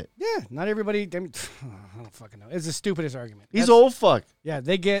zipper on it? Yeah, not everybody... I don't fucking know. It's the stupidest argument. He's old fuck. Yeah,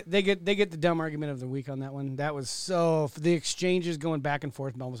 they get the dumb argument of the week on that one. That was so... The exchanges going back and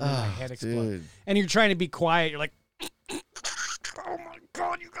forth almost made my head explode. Dude. And you're trying to be quiet. You're like... Oh my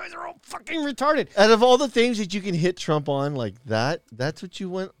God, you guys are all fucking retarded. Out of all the things that you can hit Trump on like that, that's what you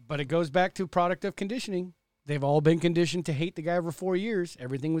want. But it goes back to product of conditioning. They've all been conditioned to hate the guy for 4 years.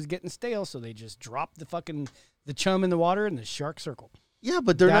 Everything was getting stale, so they just dropped the chum in the water and the shark circle. Yeah,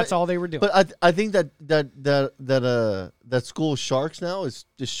 but that's all they were doing. But I think that school of sharks now is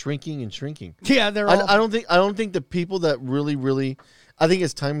just shrinking and shrinking. Yeah, they're all... I don't think the people that really I think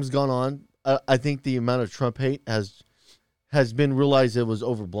as time has gone on, I think the amount of Trump hate has been realized it was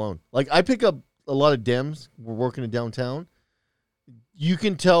overblown. Like I pick up a lot of Dems. We're working in downtown. You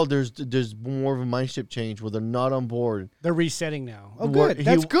can tell there's more of a mindset change where they're not on board. They're resetting now. Oh, good.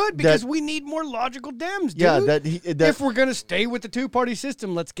 That's good because we need more logical Dems, dude. Yeah, if we're going to stay with the two-party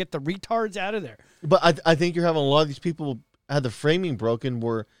system, let's get the retards out of there. But I think you're having a lot of these people had the framing broken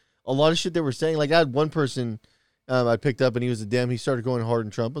where a lot of shit they were saying. Like I had one person I picked up and he was a Dem. He started going hard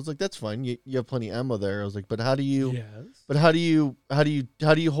on Trump. I was like, that's fine. You have plenty of ammo there. I was like, but how do you? Yes. But how do you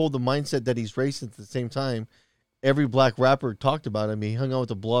hold the mindset that he's racist at the same time? Every black rapper talked about him. He hung out with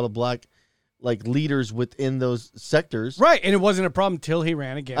a lot of black like leaders within those sectors. Right, and it wasn't a problem until he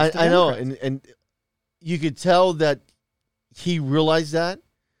ran against I know, and you could tell that he realized that,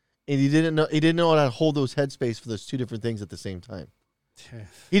 and he didn't know how to hold those headspace for those two different things at the same time.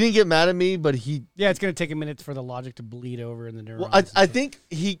 He didn't get mad at me, but he. Yeah, it's going to take a minute for the logic to bleed over in the neurons. Well, I think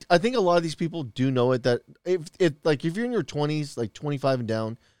I think a lot of these people do know it. That if you're in your 20s, like 25 and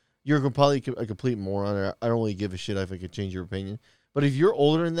down, you're probably a complete moron. I don't really give a shit if I could change your opinion. But if you're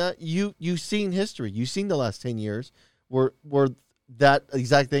older than that, you've seen history. You've seen the last 10 years where that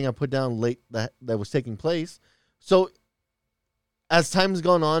exact thing I put down late that was taking place. So as time's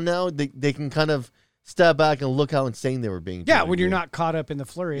gone on now, they can kind of step back and look how insane they were being. Yeah, when you're not caught up in the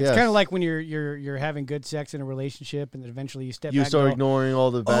flurry. It's Yes. kind of like when you're having good sex in a relationship and then eventually you step back start and go, ignoring all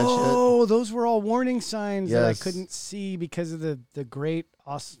the bad shit. oh, those were all warning signs that I Yes. couldn't see because of the great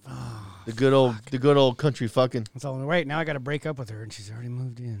The good old country fucking. It's all right. Now I got to break up with her and she's already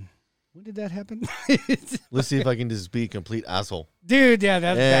moved in. When did that happen? Let's see if I can just be a complete asshole. Dude, yeah,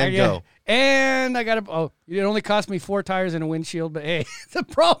 that's bad. And Yeah. go. And I got to, it only cost me 4 tires and a windshield, but hey, the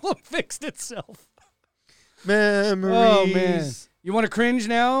problem fixed itself. Memories. Oh, man. You want to cringe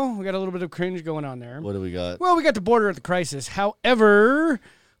now? We got a little bit of cringe going on there. What do we got? Well, we got the border at the crisis. However,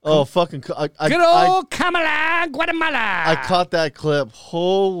 Oh, fucking. good old Kamala, Guatemala. I caught that clip.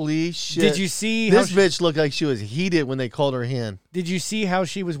 Holy shit. Did you see how This bitch looked like she was heated when they called her hand. Did you see how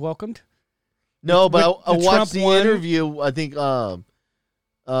she was welcomed? No, but With I the Trump watched the one? interview. I think,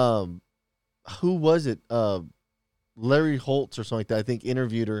 who was it? Larry Holtz or something like that. I think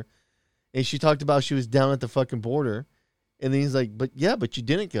interviewed her. And she talked about she was down at the fucking border. And then he's like, but you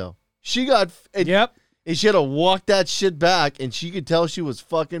didn't go. She got, Yep. and she had to walk that shit back. And she could tell she was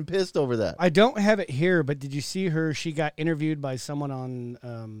fucking pissed over that. I don't have it here, but did you see her? She got interviewed by someone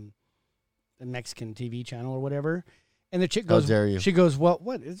on the Mexican TV channel or whatever. And the chick How goes, dare you. She goes, well,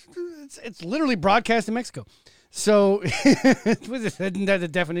 what? It's literally broadcast in Mexico. So, isn't that the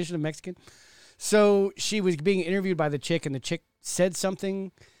definition of Mexican? So she was being interviewed by the chick, and the chick said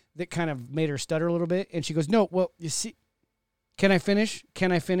something that kind of made her stutter a little bit. And she goes, no, well, you see, can I finish?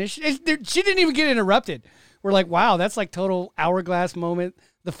 Can I finish? She didn't even get interrupted. We're like, wow, that's like total hourglass moment.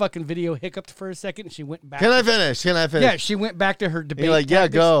 The fucking video hiccuped for a second, and she went back. Can I finish? Yeah, she went back to her debate. You're like, yeah,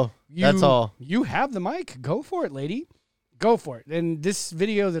 tactics. go. That's all. You have the mic. Go for it, lady. Go for it. And this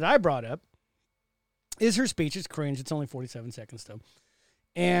video that I brought up is her speech. It's cringe. It's only 47 seconds, though.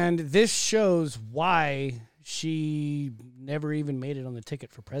 And this shows why she never even made it on the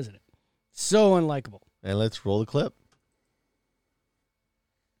ticket for president. So unlikable. And let's roll the clip.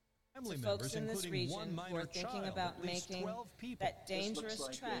 To folks in this region who are thinking about making that dangerous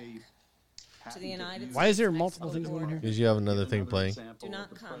trek to the United States. Why is there multiple things Mexico going here? Because you have another thing playing. Do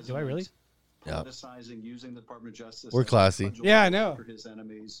not come. Do I really? Yeah. Using the Department of Justice We're classy. Yeah, I know. for his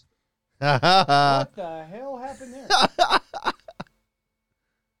enemies. What the hell happened there?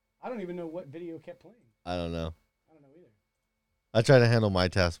 I don't even know what video kept playing. I don't know. I don't know either. I try to handle my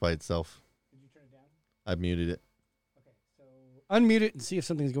task by itself. Did you turn it down? I muted it. Okay, so unmute it and see if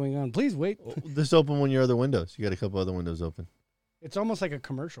something's going on. Please wait. Just open one of your other windows. You got a couple other windows open. It's almost like a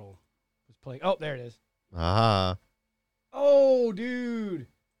commercial was playing. Oh, there it is. Aha. Oh, dude.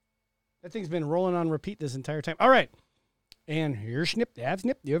 That thing's been rolling on repeat this entire time. All right. And here's snip, dab,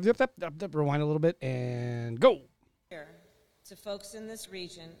 snip, dab, dab, dab, dab, rewind a little bit and go. To folks in this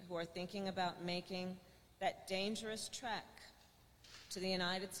region who are thinking about making that dangerous trek to the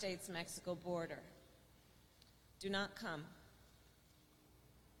United States-Mexico border. Do not come.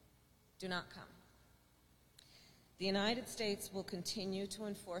 Do not come. The United States will continue to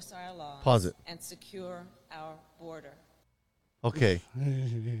enforce our laws Pause it. and secure our border. Okay.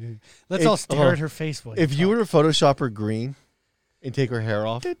 Let's all stare at her face. while If you talk. were to Photoshop her green and take her hair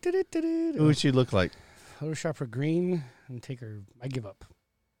off, who would she look like? Photoshop her green and take her. I give up.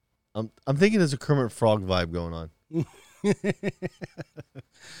 I'm thinking there's a Kermit Frog vibe going on.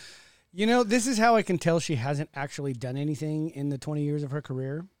 You know, this is how I can tell she hasn't actually done anything in the 20 years of her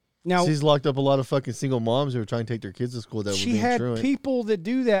career. Now, She's locked up a lot of fucking single moms who are trying to take their kids to school that were she being had truant. people that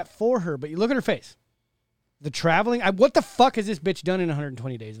do that for her, but you look at her face. The traveling. What the fuck has this bitch done in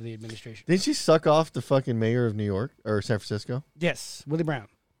 120 days of the administration? Didn't she suck off the fucking mayor of New York or San Francisco? Yes, Willie Brown.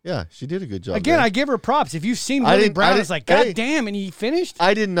 Yeah, she did a good job. Again, there. I give her props. If you've seen I Willie didn't- Brown, I it's like, didn't- God hey. damn, and he finished?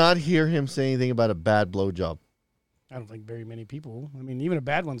 I did not hear him say anything about a bad blowjob. I don't think very many people. I mean, even a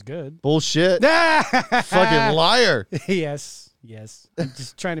bad one's good. Bullshit. Fucking liar. Yes. I'm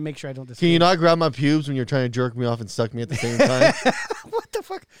just trying to make sure I don't. Can you not grab my pubes when you're trying to jerk me off and suck me at the same time? What the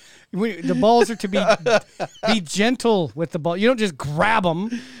fuck? The balls are to be gentle with the ball. You don't just grab them.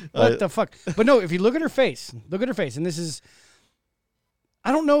 What the fuck? But no, if you look at her face, and this is,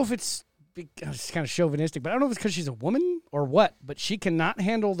 I don't know if it's kind of chauvinistic, but I don't know if it's because she's a woman or what, but she cannot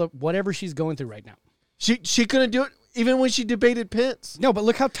handle whatever she's going through right now. She couldn't do it. even when she debated Pence. No, but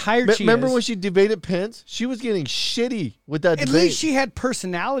look how tired she Remember is. when she debated Pence? She was getting shitty with that At debate. least she had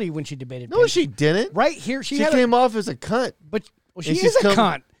personality when she debated. No, Pence. she didn't. Right here, she She had came off as a cunt. but well, she and is she's a come-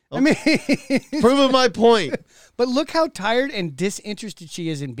 cunt. I mean, Proving my point. but look how tired and disinterested she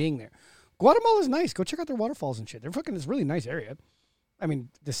is in being there. Guatemala's nice. Go check out their waterfalls and shit. They're fucking this really nice area. I mean,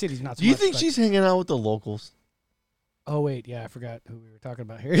 the city's not so Do you much, think but- she's hanging out with the locals? Oh, wait. Yeah, I forgot who we were talking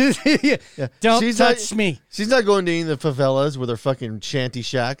about here. Yeah. Don't She's touch not- me. She's not going to any of the favelas with her fucking shanty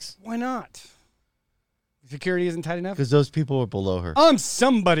shacks Why not? Security isn't tight enough? because those people are below her. I'm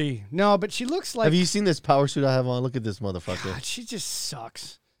somebody. No, but she looks like... Have you seen this power suit I have on? Look at this motherfucker. God, she just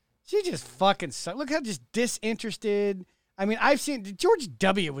sucks. She just fucking sucks. Look how just disinterested. I mean, I've seen... George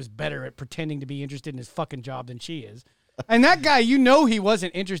W. was better at pretending to be interested in his fucking job than she is. And that guy, you know he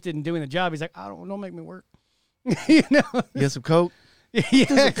wasn't interested in doing the job. He's like, don't make me work. You know? You got some coke? Yes.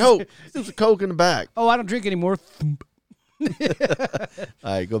 There's a coke. There's a coke in the back. Oh, I don't drink anymore. Thump. All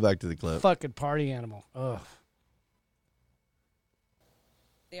right, go back to the clip. Fucking party animal. Ugh.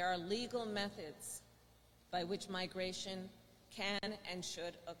 There are legal methods by which migration can and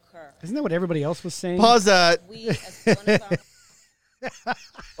should occur. Isn't that what everybody else was saying? Pause that. We, as bona fide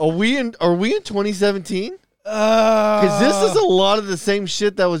Are we in 2017? Because Because this is a lot of the same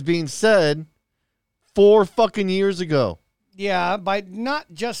shit that was being said 4 fucking years ago. Yeah, by not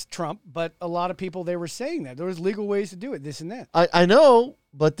just Trump, but a lot of people, they were saying that. There was legal ways to do it, this and that. I know,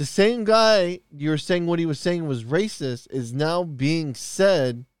 but the same guy you're saying what he was saying was racist is now being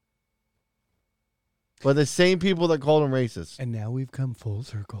said by the same people that called him racist. And now we've come full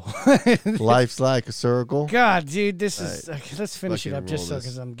circle. Life's like a circle. God, dude, this is... okay, let's finish it fucking up just so roll this.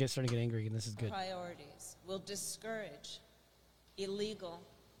 because I'm starting to get angry and this is good. priorities will discourage illegal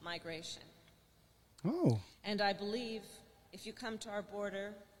migration. Oh. And I believe if you come to our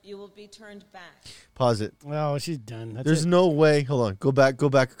border, you will be turned back. Pause it. Well, she's done. That's There's it. no way. Hold on. Go back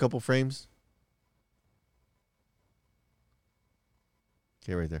a couple frames.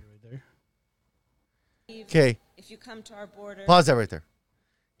 Okay, right there. Right there. Okay. If you come to our border, Pause that right there.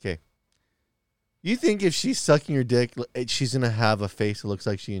 Okay. You think if she's sucking your dick, she's going to have a face that looks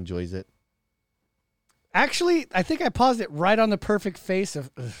like she enjoys it? Actually, I think I paused it right on the perfect face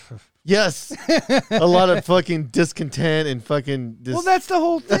of... Yes. A lot of fucking discontent and fucking... Well, that's the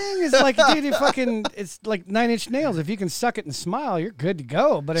whole thing. It's like, dude, it's like 9 Inch Nails. If you can suck it and smile, you're good to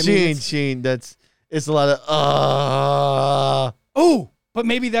go. But I mean... Sheen, it's a lot of... Oh, but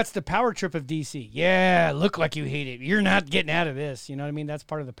maybe that's the power trip of DC. Yeah, look like you hate it. You're not getting out of this. You know what I mean? That's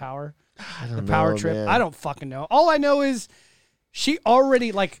part of the power. I don't The know, power trip. man. I don't fucking know. All I know is she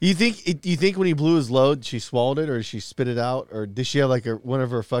already like... You think when he blew his load, she swallowed it, or did she spit it out, or did she have like one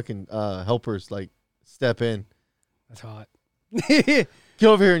of her fucking helpers like step in? That's hot. Get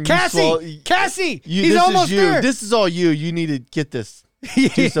over here and Cassie! You, He's this almost is you. there. This is all you. You need to get this.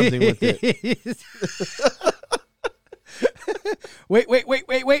 Do something with it.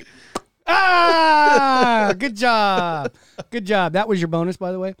 Wait. Ah! Good job. Good job. That was your bonus,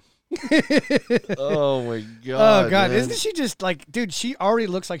 by the way. Oh my god. Oh, God. man. Isn't she just like, dude, she already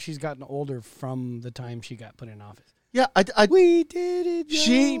looks like she's gotten older from the time she got put in office. Yeah, We did it,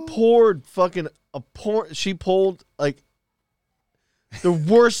 she y'all. poured fucking she pulled like the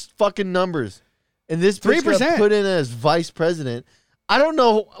worst fucking numbers, and this bitch got 3%. put in as vice president. I don't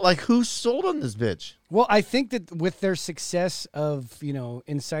know, like, who sold on this bitch. Well, I think that with their success of,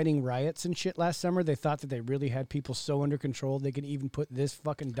 inciting riots and shit last summer, they thought that they really had people so under control they could even put this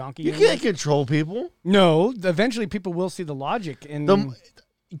fucking donkey You in can't there. control people. No, eventually people will see the logic. And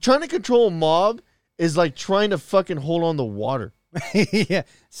Trying to control a mob is like trying to fucking hold on to water. yeah,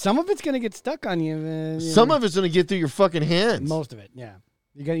 some of it's going to get stuck on you. Some of it's gonna get through your fucking hands. Most of it, yeah.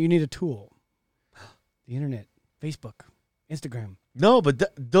 You need a tool. The internet, Facebook, Instagram. No, but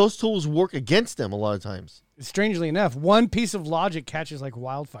those tools work against them a lot of times. Strangely enough, one piece of logic catches like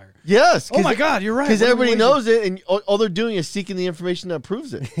wildfire. Yes. Oh my God, you're right. Because What am I everybody wasting? knows it, and all they're doing is seeking the information that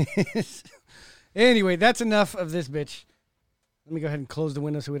proves it. Anyway, that's enough of this bitch. Let me go ahead and close the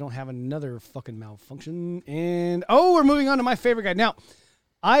window so we don't have another fucking malfunction. And we're moving on to my favorite guy. Now,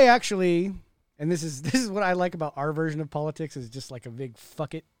 I actually, and this is what I like about our version of politics, is just like a big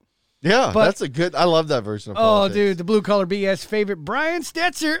fuck it. Yeah, But- that's a good. I love that version of Oh, politics. dude, the blue collar BS favorite, Brian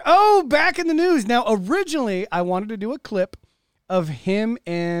Stetzer. Oh, back in the news. Now, originally, I wanted to do a clip of him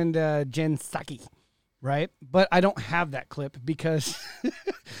and Jen Psaki, right? But I don't have that clip because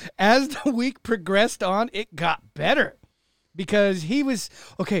as the week progressed on, it got better. Because he was,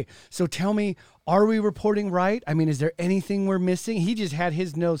 okay, so tell me, are we reporting right? I mean, is there anything we're missing? He just had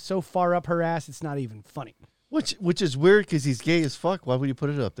his nose so far up her ass, it's not even funny. Which is weird because he's gay as fuck. Why would you put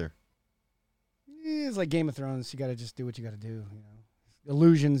it up there? It's like Game of Thrones. You got to just do what you got to do. You know,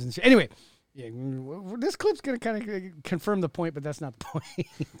 illusions and shit. Anyway, yeah, this clip's gonna kind of confirm the point, but that's not the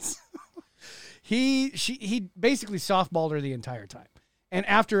point. He basically softballed her the entire time, and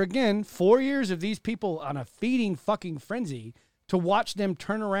after again 4 years of these people on a feeding fucking frenzy, to watch them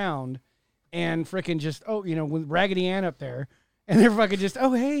turn around and frickin' just with Raggedy Ann up there. And they're fucking just,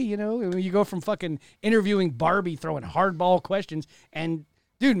 oh, hey, you go from fucking interviewing Barbie, throwing hardball questions, and,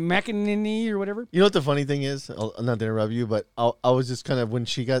 dude, McEnany or whatever. You know what the funny thing is? I'll not to interrupt you, but I was just kind of, when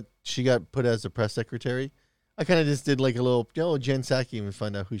she got put as the press secretary, I kind of just did like a little, Jen Psaki, and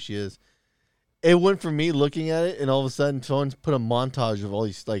find out who she is. It went from me looking at it, and all of a sudden, someone's put a montage of all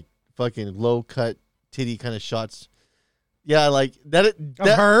these, like, fucking low-cut, titty kind of shots. Yeah, like that. Of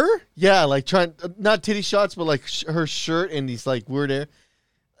her? Yeah, like trying, not titty shots, but like her shirt and these like weird hair.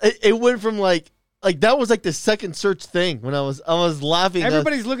 It went from like that was like the second search thing when I was laughing.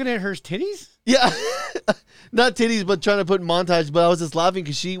 Everybody's looking at her titties? Yeah, not titties, but trying to put montage. But I was just laughing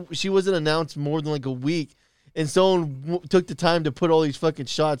because she wasn't announced more than like a week, and someone took the time to put all these fucking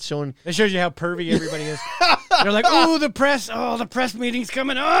shots showing. It shows you how pervy everybody is. They're like, oh, the press meeting's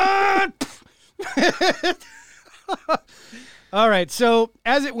coming on. All right, so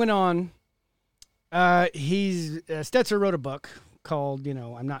as it went on, Stetzer wrote a book called,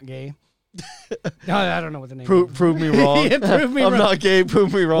 I'm Not Gay. No, I don't know what the name is. Prove me wrong. Yeah, prove me wrong. I'm not gay,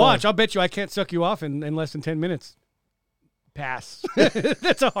 prove me wrong. Watch, I'll bet you I can't suck you off in less than 10 minutes. Pass.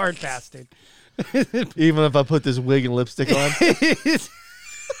 That's a hard pass, dude. Even if I put this wig and lipstick on?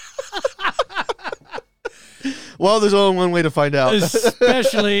 Well, there's only one way to find out.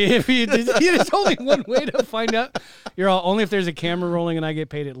 Especially if there's only one way to find out. Only if there's a camera rolling and I get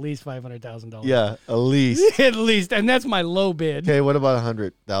paid at least $500,000. Yeah, at least. At least, and that's my low bid. Okay, what about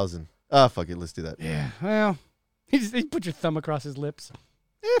 100,000? Ah, fuck it, let's do that. Yeah, well, you put your thumb across his lips.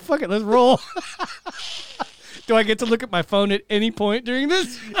 Fuck it, let's roll. Do I get to look at my phone at any point during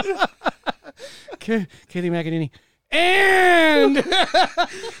this? Katie McEnany. And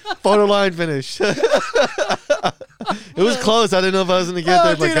photo line finish. It was close. I didn't know if I was going to get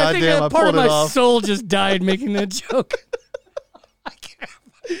there, but goddamn, I part pulled of it my off. soul just died making that joke. I can't.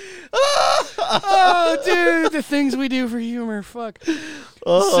 Oh, dude, the things we do for humor. Fuck.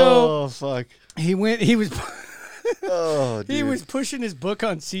 Oh, fuck. He was. Oh, dude. He was pushing his book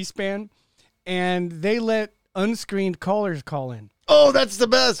on C-SPAN, and they let unscreened callers call in. Oh, that's the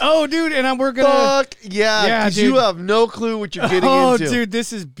best. Oh, dude, and we're gonna. Fuck yeah, because you have no clue what you're getting into. Oh, dude,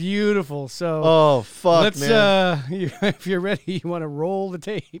 this is beautiful. So, oh fuck, man. If you're ready, you want to roll the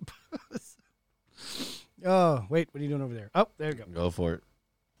tape. Oh, wait, what are you doing over there? Oh, there you go. Go for it.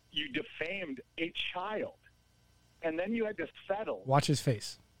 You defamed a child, and then you had to settle. Watch his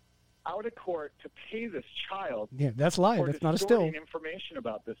face. Out of court to pay this child. Yeah, that's live. For That's not a still. information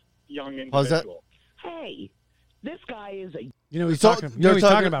about this young How's that? individual. Hey, this guy is a. You know he's talking. You know he's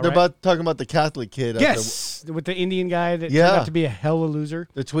talking about, They're right? talking about the Catholic kid. Yes, with the Indian guy that turned out to be a hella loser.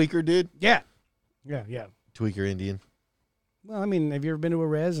 The tweaker dude. Yeah. Tweaker Indian. Well, I mean, have you ever been to a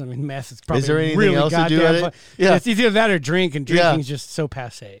res? I mean, meth is probably Is there anything really else to do at it? fun. Yeah. It's either that or drink, and drinking's just so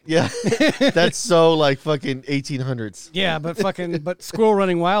passe. Yeah, that's so like fucking 1800s. Yeah, but Squirrel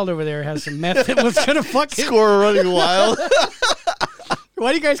Running Wild over there has some meth that was gonna fucking Squirrel Running Wild.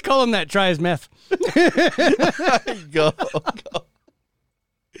 Why do you guys call him that? Try his meth. Go.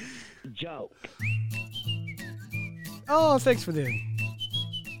 Joke. Oh, thanks for the.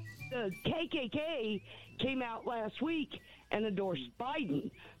 The KKK came out last week and endorsed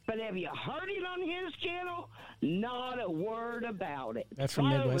Biden. But have you heard it on his channel? Not a word about it. That's from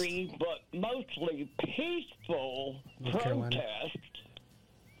Midwest. Fiery, but mostly peaceful North Carolina. protest.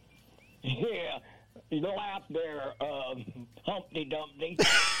 Yeah, you laugh there, Humpty Dumpty.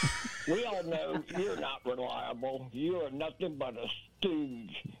 We all know you're not reliable. You are nothing but a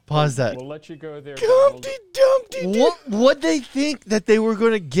stooge. Pause that. We'll let you go there. Humpty Dumpty. What they think that they were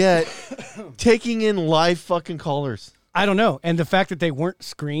going to get taking in live fucking callers? I don't know. And the fact that they weren't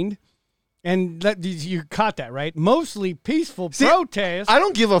screened, and you caught that, right? Mostly peaceful protest. I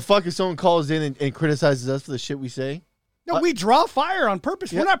don't give a fuck if someone calls in and criticizes us for the shit we say. No, we draw fire on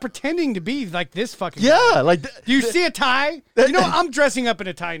purpose. We're not pretending to be like this fucking Yeah, guy. like... Do you see a tie? You know, I'm dressing up in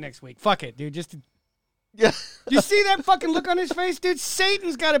a tie next week. Fuck it, dude. Yeah. Do you see that fucking look on his face? Dude,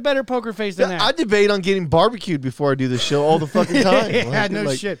 Satan's got a better poker face than that. I debate on getting barbecued before I do this show all the fucking time. Yeah,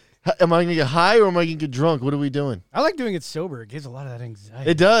 no shit. Am I going to get high or am I going to get drunk? What are we doing? I like doing it sober. It gives a lot of that anxiety.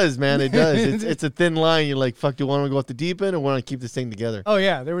 It does, man. It does. It's a thin line. You're like, fuck, do you want to go off the deep end or want to keep this thing together? Oh,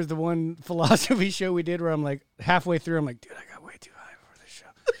 yeah. There was the one philosophy show we did where I'm like, halfway through, I'm like, dude, I got way too high for this show.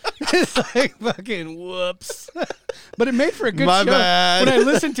 It's like fucking whoops. But it made for a good My show. bad. When I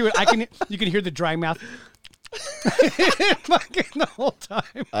listen to it, you can hear the dry mouth. Fucking the whole time.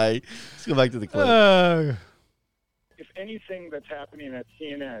 Let's go back to the clip. If anything that's happening at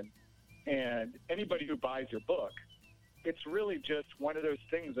CNN and anybody who buys your book, it's really just one of those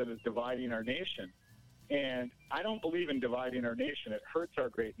things that is dividing our nation. And I don't believe in dividing our nation. It hurts our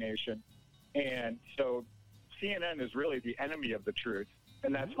great nation. And so CNN is really the enemy of the truth.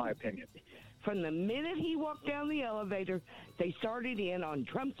 And that's my opinion. From the minute he walked down the elevator, they started in on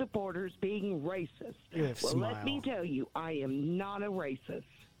Trump supporters being racist. Well, let me tell you, I am not a racist.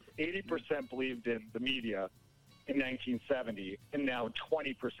 80% believed in the media in 1970, and now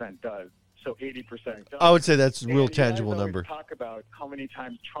 20% does. So 80% does. I would say that's a real And tangible you guys always number. Talk about how many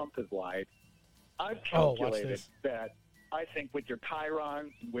times Trump has lied. I've watch calculated this. that I think with your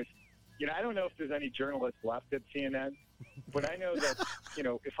chyrons, with, I don't know if there's any journalists left at CNN, but I know that,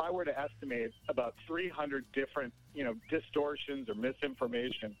 if I were to estimate about 300 different, distortions or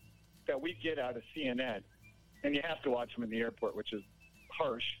misinformation that we get out of CNN, and you have to watch them in the airport, which is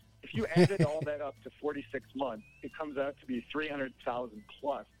harsh. If you added all that up to 46 months, it comes out to be 300,000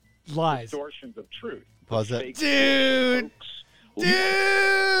 plus lies, distortions of truth. Pause that. Dude.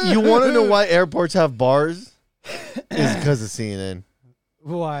 You want to know why airports have bars? It's because of CNN.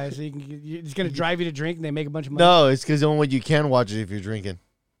 Why? So it's going to drive you to drink and they make a bunch of money? No, it's because the only way you can watch it if you're drinking.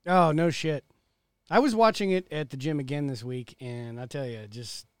 Oh, no shit. I was watching it at the gym again this week, and I tell you,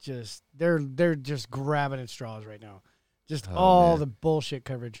 just they're just grabbing at straws right now. Just all the bullshit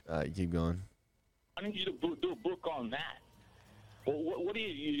coverage. Keep going. I need you to do a book on that. Well, what are you?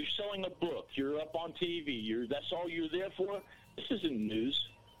 You're selling a book. You're up on TV. That's all you're there for. This isn't news.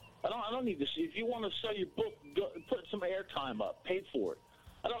 I don't need to see. If you want to sell your book, put some airtime up. Pay for it.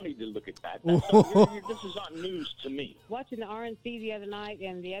 I don't need to look at that. This is not news to me. Watching the RNC the other night,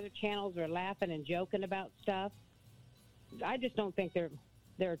 and the other channels are laughing and joking about stuff. I just don't think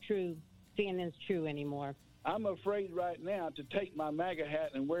they're true. CNN's true anymore. I'm afraid right now to take my MAGA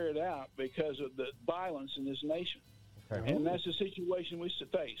hat and wear it out because of the violence in this nation. Okay. And that's the situation we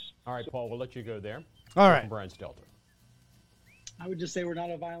face. All right, Paul, we'll let you go there. All right. Brian Stelter. I would just say we're not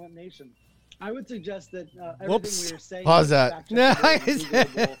a violent nation. I would suggest that Whoops. everything we are saying... Pause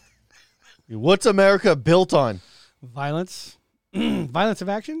that. What's America built on? Violence. Violence of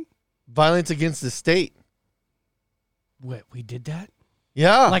action? Violence against the state. What, we did that?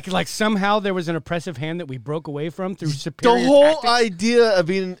 Yeah. Like somehow there was an oppressive hand that we broke away from through superior The whole tactics? idea of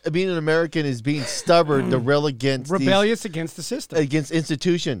being an American is being stubborn to rail against Rebellious against the system. against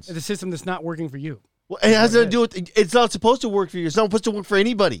institutions. The system that's not working for you. Well, it has nothing to do with. It's not supposed to work for you. It's not supposed to work for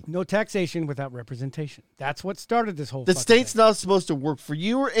anybody. No taxation without representation. That's what started this whole The fucking state's thing. not supposed to work for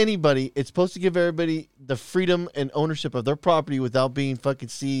you or anybody. It's supposed to give everybody the freedom and ownership of their property without being fucking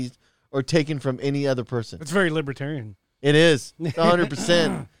seized or taken from any other person. It's very libertarian. It is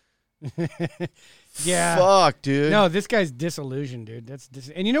 100%. Yeah. Fuck, dude. No, this guy's disillusioned, dude.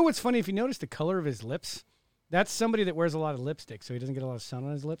 And you know what's funny? If you notice the color of his lips, that's somebody that wears a lot of lipstick, so he doesn't get a lot of sun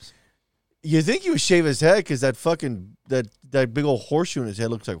on his lips. You think he would shave his head because that fucking that big old horseshoe in his head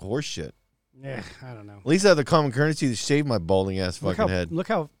looks like horse shit. Yeah, I don't know. At least I have the common courtesy to shave my balding ass fucking head. Look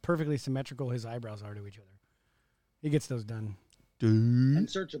how perfectly symmetrical his eyebrows are to each other. He gets those done. Dude. And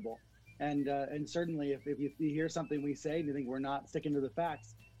searchable. And certainly if you hear something we say and you think we're not sticking to the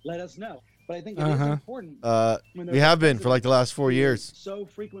facts, let us know. But I think it is important. We have been for like the last 4 years. So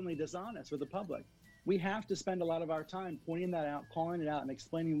frequently dishonest with the public. We have to spend a lot of our time pointing that out, calling it out, and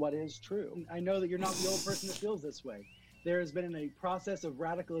explaining what is true. I know that you're not the only person that feels this way. There has been a process of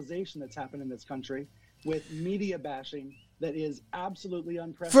radicalization that's happened in this country with media bashing that is absolutely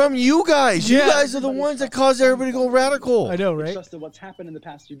unprecedented. From you guys. You guys are the ones that cause everybody to go radical. I know, The right? trust of what's happened in the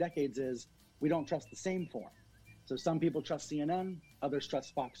past few decades is we don't trust the same form. So some people trust CNN, others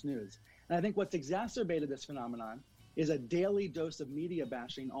trust Fox News. And I think what's exacerbated this phenomenon is a daily dose of media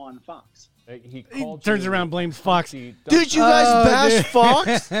bashing on Fox. He turns around, blames Fox. Did you guys bash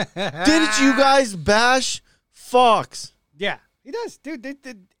Fox? Did you guys bash Fox? Yeah, he does, dude.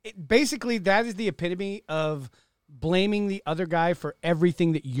 Basically, that is the epitome of blaming the other guy for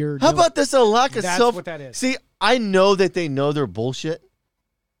everything that you're doing. How about this? A lack of That's self. what that is. See, I know that they know they're bullshit.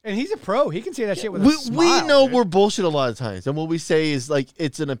 And he's a pro. He can say that shit with a We smile. know dude. we're bullshit a lot of times, and what we say is like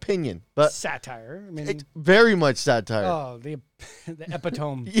it's an opinion, but satire. I mean, it's very much satire. oh, the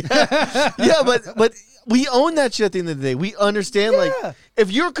epitome. Yeah, but we own that shit at the end of the day. We understand, like,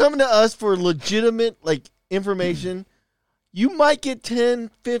 if you're coming to us for legitimate, like, information, you might get 10,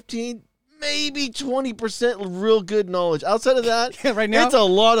 15, maybe 20% real good knowledge. Outside of that, right now, it's a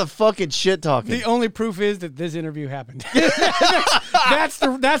lot of fucking shit talking. The only proof is that this interview happened. that's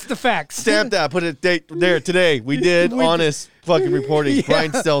the facts. Stamp that. Put a date there today. We did honest fucking reporting. Yeah.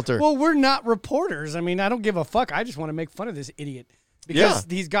 Brian Stelter. Well, we're not reporters. I mean, I don't give a fuck. I just want to make fun of this idiot because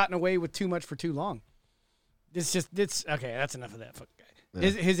he's gotten away with too much for too long. It's okay. That's enough of that fucking guy. Yeah.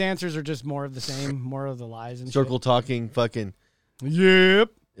 His answers are just more of the same, more of the lies and circle shit. talking. Fucking. Yep.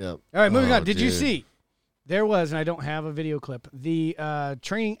 Yep. All right, moving on. Did you dude. see? There was, and I don't have a video clip, the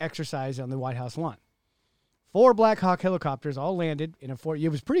training exercise on the White House lawn. 4 Black Hawk helicopters all landed in a fort. It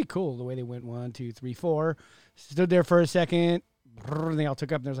was pretty cool the way they went 1, 2, 3, 4. Stood there for a second. And they all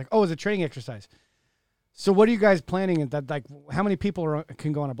took up. And they was like, oh, it's a training exercise. So what are you guys planning? That like, how many people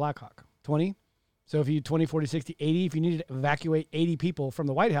can go on a Black Hawk? 20? So if you 20, 40, 60, 80, if you needed to evacuate 80 people from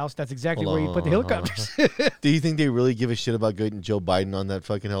the White House, that's exactly where you put the helicopters. Do you think they really give a shit about getting Joe Biden on that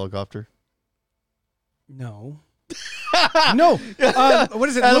fucking helicopter? No. No. What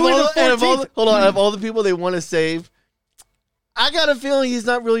is it? Out of Louis all the the- out of all 14th. the- hold on. Out of all the people they want to save, I got a feeling he's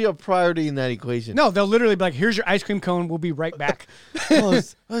not really a priority in that equation. No, they'll literally be like, here's your ice cream cone. We'll be right back.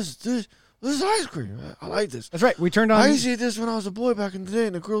 This is ice cream. I like this. That's right. We turned on. I used to eat this when I was a boy back in the day,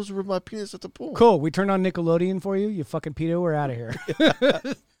 and the girls would rip my penis at the pool. Cool. We turned on Nickelodeon for you. You fucking pedo. We're out of here.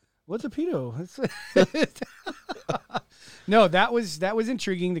 What's a pedo? No, that was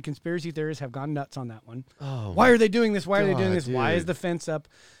intriguing. The conspiracy theorists have gone nuts on that one. Oh, why are they doing this? Why are they doing God, this? Why is dude. the fence up?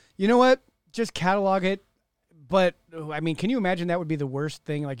 You know what? Just catalog it. But, I mean, can you imagine that would be the worst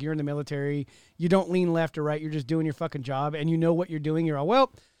thing? Like, you're in the military. You don't lean left or right. You're just doing your fucking job, and you know what you're doing. You're all,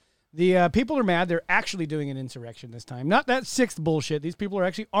 well, the people are mad. They're actually doing an insurrection this time. Not that sixth bullshit. These people are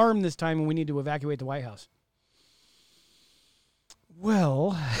actually armed this time, and we need to evacuate the White House.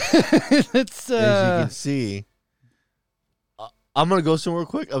 Well, it's... As you can see, I'm going to go somewhere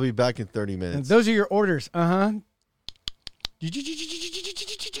quick. I'll be back in 30 minutes. Those are your orders. Uh-huh.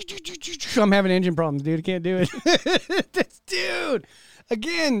 I'm having engine problems, dude. I can't do it. Dude,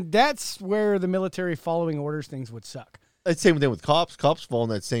 again, that's where the military following orders things would suck. It's the same thing with cops. Cops fall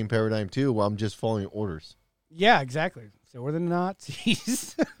in that same paradigm, too, where I'm just following orders. Yeah, exactly. So we're the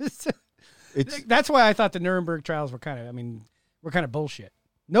Nazis. That's why I thought the Nuremberg trials were kind of bullshit.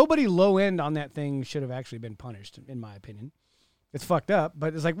 Nobody low end on that thing should have actually been punished, in my opinion. It's fucked up,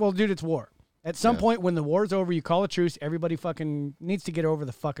 but it's like, well, dude, it's war. At some point, when the war's over, you call a truce. Everybody fucking needs to get over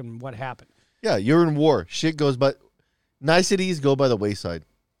the fucking what happened. Yeah, you're in war. Shit goes by. Niceties go by the wayside.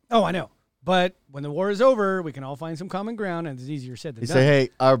 Oh, I know. But when the war is over, we can all find some common ground, and it's easier said than They done. say, hey,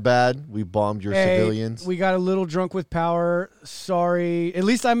 our bad. We bombed your Hey, civilians. we got a little drunk with power. Sorry. At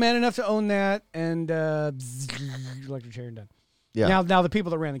least I'm man enough to own that. And electric chair and done. Yeah. Now the people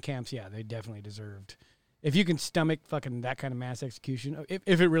that ran the camps, yeah, they definitely deserved. If you can stomach fucking that kind of mass execution,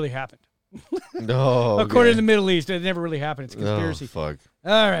 if it really happened. No. According to the Middle East, it never really happened. It's a conspiracy. Oh, fuck.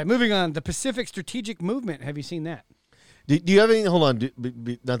 All right, moving on. The Pacific Strategic Movement. Have you seen that? Do you have anything? Hold on.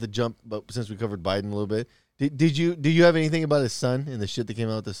 Not to jump, but since we covered Biden a little bit, do you have anything about his son and the shit that came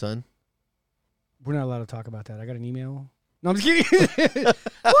out with the son? We're not allowed to talk about that. I got an email. No, I'm just kidding.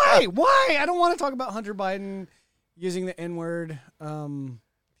 Why? Why? I don't want to talk about Hunter Biden using the N-word.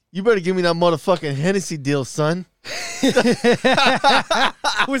 You better give me that motherfucking Hennessy deal, son. Was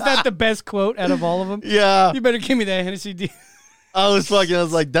that the best quote out of all of them? Yeah. You better give me that Hennessy deal. I was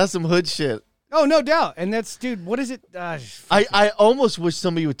like, that's some hood shit. Oh, no doubt. And that's, dude, what is it? I almost wish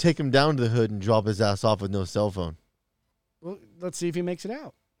somebody would take him down to the hood and drop his ass off with no cell phone. Well, let's see if he makes it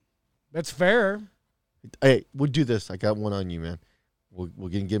out. That's fair. Hey, we'll do this. I got one on you, man. We're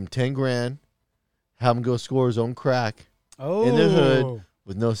going to give him 10 grand, have him go score his own crack in the hood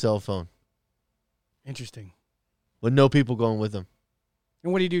with no cell phone. Interesting. With no people going with him.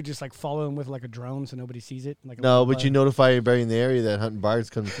 And what do you do? Just like follow him with like a drone so nobody sees it? Like No, but you notify everybody in the area that Hunting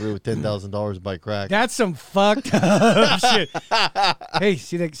Biden's coming through with $10,000 to buy crack. That's some fucked up shit. Hey,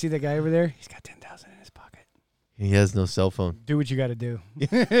 see that guy over there? He's got 10,000 in his pocket. He has no cell phone. Do what you got to do.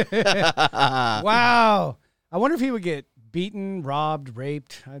 Wow. I wonder if he would get beaten, robbed,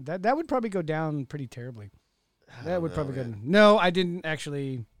 raped. That would probably go down pretty terribly. That would probably go down. No, I didn't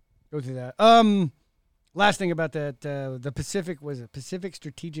actually go through that. Last thing about that, the Pacific was a Pacific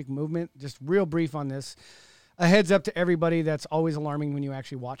Strategic Movement. Just real brief on this. A heads up to everybody, that's always alarming when you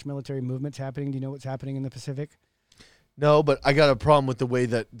actually watch military movements happening. Do you know what's happening in the Pacific? No, but I got a problem with the way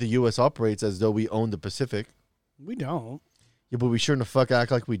that the U.S. operates as though we own the Pacific. We don't. Yeah, but we sure in the fuck act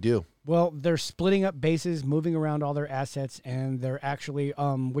like we do. Well, they're splitting up bases, moving around all their assets, and they're actually,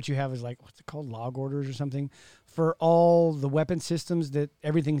 what you have is like, what's it called, log orders or something, for all the weapon systems that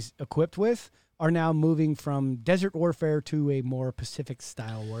everything's equipped with are now moving from desert warfare to a more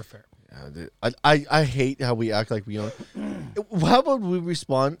Pacific-style warfare. I hate how we act like we own. How about we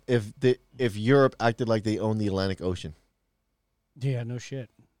respond if Europe acted like they own the Atlantic Ocean? Yeah, no shit.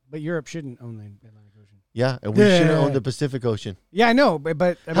 But Europe shouldn't own the Atlantic Ocean. Yeah, and we shouldn't own the Pacific Ocean. Yeah, I know,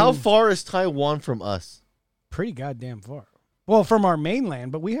 but I how mean, far is Taiwan from us? Pretty goddamn far. Well, from our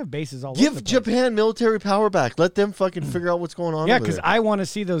mainland, but we have bases all over the Give place. Japan military power back. Let them fucking figure out what's going on. Yeah, over because there. I want to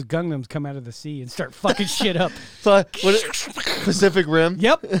see those Gangnams come out of the sea and start fucking shit up. Pacific Rim.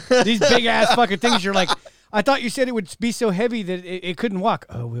 Yep, these big ass fucking things. You're like, I thought you said it would be so heavy that it couldn't walk.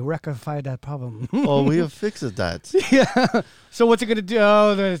 Oh, we rectified that problem. Oh, we have fixed that. Yeah. So what's it gonna do?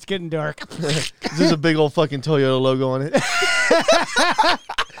 Oh, it's getting dark. There's a big old fucking Toyota logo on it.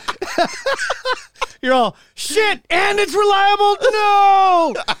 You're all shit, and it's reliable.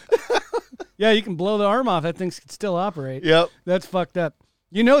 No. Yeah, you can blow the arm off. That thing could still operate. Yep. That's fucked up.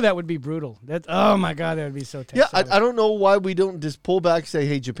 You know that would be brutal. That's oh my god, that would be so tense. Yeah, I don't know why we don't just pull back, say,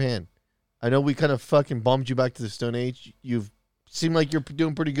 hey, Japan, I know we kind of fucking bombed you back to the Stone Age. You've seemed like you're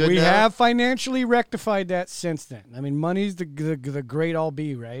doing pretty good We now. have financially rectified that since then. I mean, money's the great all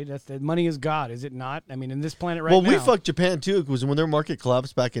be, right? That's the money is God, is it not? I mean, in this planet right now. Well, we fucked Japan too, because when their market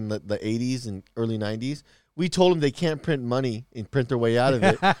collapsed back in the 80s and early 90s, we told them they can't print money and print their way out of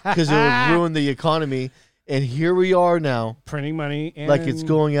it because it would ruin the economy. And here we are now, printing money and like it's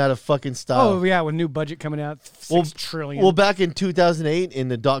going out of fucking style. Oh yeah, with new budget coming out, $6 trillion. Well, back in 2008 in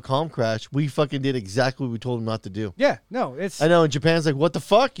the .com crash, we fucking did exactly what we told them not to do. Yeah, no, it's. I know, and Japan's like, what the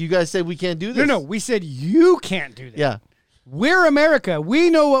fuck? You guys said we can't do this. No, we said you can't do that. Yeah. We're America. We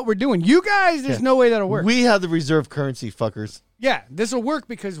know what we're doing. You guys, there's no way that'll work. We have the reserve currency, fuckers. Yeah, this will work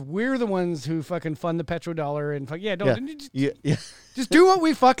because we're the ones who fucking fund the petrodollar and just do what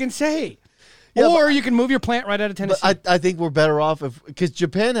we fucking say. Yeah, or you can move your plant right out of Tennessee. But I think we're better off because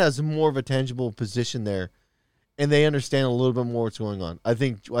Japan has more of a tangible position there, and they understand a little bit more what's going on. I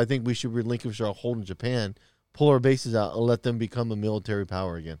think we should relinquish our hold in Japan, pull our bases out, and let them become a military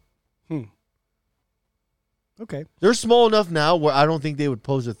power again. Okay. They're small enough now where I don't think they would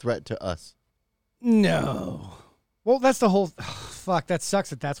pose a threat to us. No. Well, that's the whole. Fuck, that sucks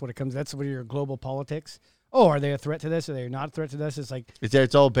that that's what it comes. That's what your global politics. Oh, are they a threat to this? Are they not a threat to this? It's like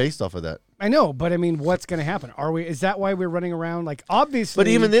It's all based off of that. I know, but I mean, what's going to happen? Are we? Is that why we're running around? Like, obviously. But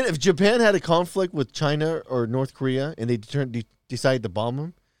even then, if Japan had a conflict with China or North Korea and they decide to bomb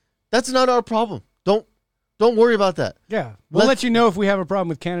them, that's not our problem. Don't worry about that. Yeah, we'll let you know if we have a problem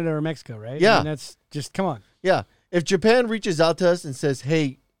with Canada or Mexico, right? Yeah, I mean, that's just come on. Yeah, if Japan reaches out to us and says,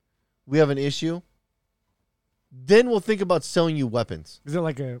 "Hey, we have an issue," then we'll think about selling you weapons. Is it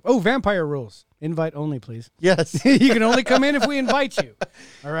like vampire rules? Invite only, please. Yes. You can only come in if we invite you.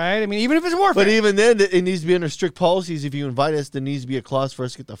 All right? I mean, even if it's warfare. But even then, it needs to be under strict policies. If you invite us, there needs to be a clause for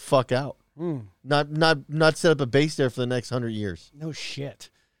us to get the fuck out. Not set up a base there for the next 100 years. No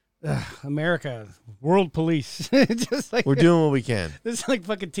shit. Ugh, America, world police. Just like we're doing what we can. This is like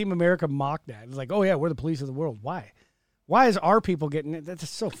fucking Team America mocked that. It's like, oh yeah, we're the police of the world. Why? Why is our people getting it? That's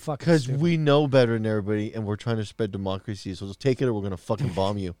just so fucking because stupid. we know better than everybody, and we're trying to spread democracy. So just take it, or we're gonna fucking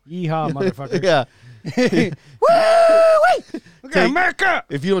bomb you. Yeehaw, motherfucker! Yeah. Woo! Okay, America.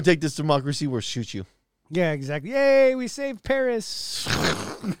 If you don't take this democracy, we'll shoot you. Yeah, exactly. Yay, we saved Paris.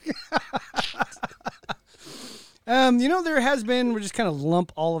 There has been. We're just kind of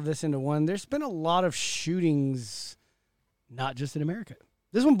lump all of this into one. There's been a lot of shootings, not just in America.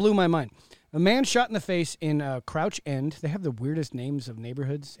 This one blew my mind. A man shot in the face in Crouch End. They have the weirdest names of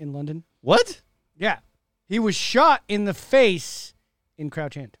neighborhoods in London. What? Yeah. He was shot in the face in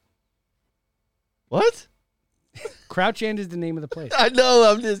Crouch End. What? Crouch End is the name of the place. I know.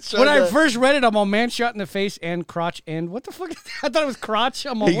 I'm just trying When I first read it, I'm all man shot in the face and Crotch End. What the fuck? I thought it was crotch.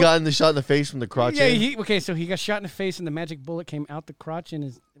 I'm all, he got in the shot in the face from the crotch Yeah, end. so he got shot in the face and the magic bullet came out the crotch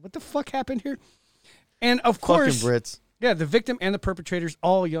and what the fuck happened here? And of course, fucking Brits. Yeah, the victim and the perpetrators,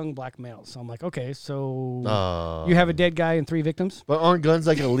 all young black males. So I'm like, okay, so you have a dead guy and 3 victims? But aren't guns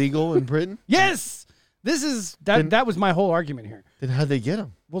like illegal in Britain? Yes! This is, that was my whole argument here. Then how'd they get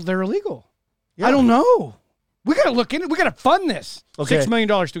them? Well, they're illegal. Yeah. I don't know. We got to look into it. We got to fund this. Okay. $6 million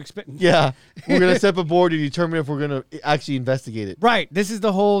to expend. Yeah. We're going to set up a board to determine if we're going to actually investigate it. Right. This is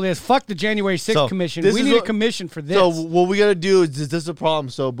the whole, fuck the January 6th commission. We need a commission for this. So what we got to do is, this is a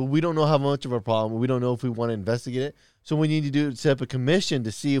problem? But we don't know how much of a problem. We don't know if we want to investigate it. So we need to do set up a commission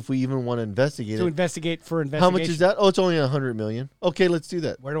to see if we even want to investigate it. To investigate for investigation. How much is that? Oh, it's only $100 million. Okay, let's do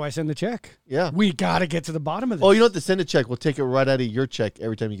that. Where do I send the check? Yeah. We got to get to the bottom of this. Oh, you don't have to send a check. We'll take it right out of your check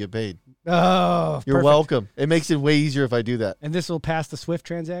every time you get paid. Oh, you're perfect. welcome. It makes it way easier if I do that. And this will pass the SWIFT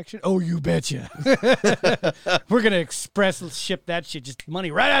transaction? Oh, you betcha. We're going to express ship that shit. Just money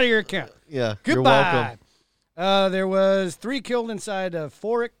right out of your account. Yeah. Goodbye. You're welcome. There was 3 killed inside a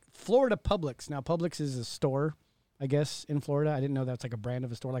Florida Publix. Now, Publix is a store, I guess, in Florida. I didn't know that's like a brand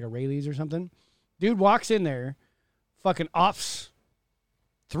of a store, like a Rayleigh's or something. Dude walks in there, fucking offs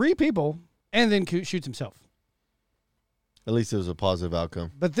 3 people, and then shoots himself. At least it was a positive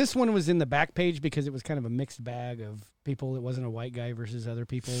outcome. But this one was in the back page because it was kind of a mixed bag of people. It wasn't a white guy versus other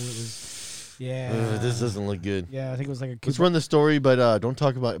people. It was, yeah. This doesn't look good. Yeah, I think it was like a... Let's run the story, but don't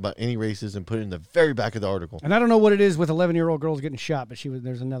talk about any races and put it in the very back of the article. And I don't know what it is with 11-year-old girls getting shot, but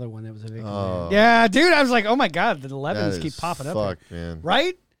there's another one that was a victim. Oh. Yeah, dude, I was like, oh my God, the 11s That keep is popping up. fucked, here. man.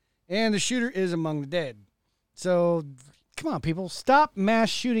 Right? And the shooter is among the dead. So, come on, people. Stop mass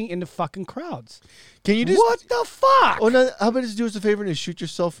shooting into fucking crowds. Can you just... What the fuck? Oh, no, how about just do us a favor and just shoot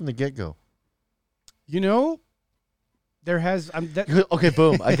yourself from the get-go? You know, there has... Okay,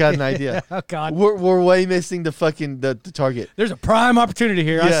 boom. I got an idea. Oh, God. We're way missing the fucking the target. There's a prime opportunity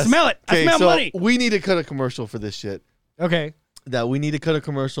here. Yes. I smell it. I Okay, smell so money. we need to cut a commercial for this shit. Okay. That we need to cut a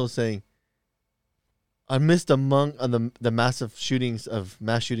commercial saying, amidst among the massive shootings of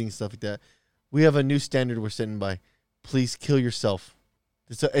mass shootings, stuff like that, we have a new standard we're setting by. Please kill yourself.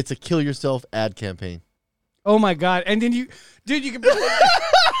 It's a kill yourself ad campaign. Oh my God. And then you can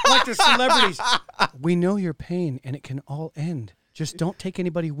like the celebrities. We know your pain and it can all end. Just don't take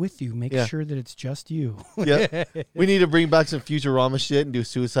anybody with you. Make sure that it's just you. Yeah. We need to bring back some Futurama shit and do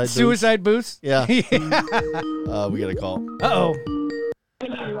suicide booths. Suicide booths? Yeah. We got a call. Uh-oh.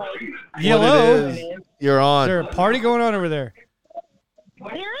 Hello. You're on. Is there a party going on over there?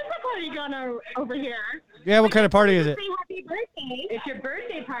 There is a party going on over here. Yeah, what kind of party is it? Say happy birthday. It's your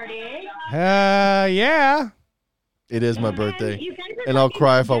birthday party. Yeah. It is my birthday. You guys are And I'll talking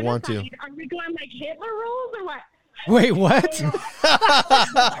cry if I about want to. genocide. Are we going like Hitler rules or what? Wait, what?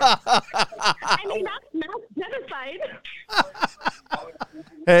 I mean, that's genocide.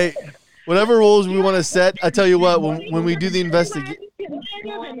 Hey, whatever rules we want to set, I tell you what, when we do the investigation.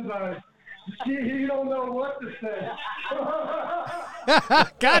 You don't know what to say.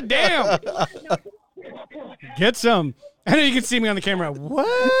 God damn. Get some. I know you can see me on the camera.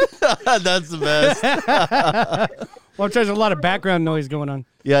 What? That's the best. Well, there's a lot of background noise going on.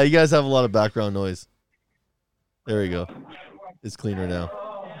 Yeah, you guys have a lot of background noise. There we go. It's cleaner now.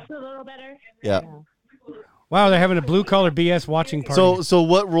 It's a little better. Yeah. Wow, they're having a blue collar BS watching party. So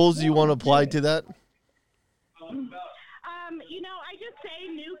what rules do you want to apply to that? You know, I just say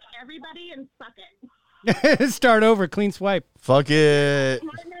nuke everybody and suck it. Start over, clean swipe. Fuck it.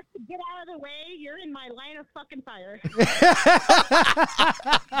 Smart enough to get out of the way. You're in my line of fucking fire.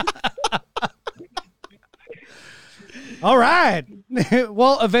 All right.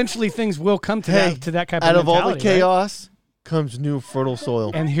 Well, eventually things will come to that kind of out of all the mentality, right? chaos comes new fertile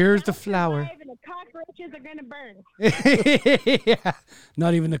soil. And here's the flower. And the cockroaches are gonna burn. Yeah.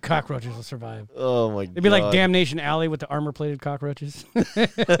 Not even the cockroaches will survive. Oh my god. It'd be like Damnation Alley with the armor-plated cockroaches.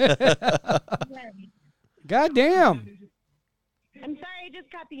 God damn. I'm sorry, I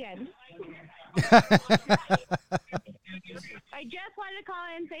just caught the end. I just wanted to call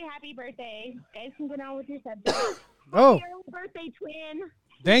in and say happy birthday. Guys can go on with your subject. Oh. Happy early birthday, twin.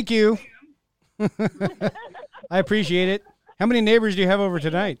 Thank you. I appreciate it. How many neighbors do you have over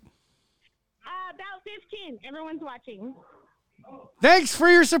tonight? About 15. Everyone's watching. Thanks for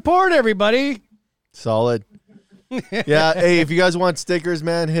your support, everybody. Solid. Yeah, hey, if you guys want stickers,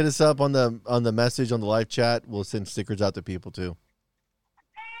 man, hit us up on the message on the live chat. We'll send stickers out to people too.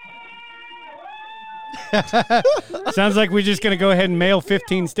 Sounds like we're just going to go ahead and mail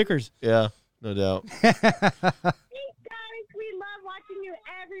 15 stickers. Yeah, no doubt. Thanks, guys. We love watching you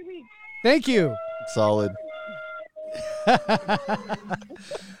every week. Thank you. Solid.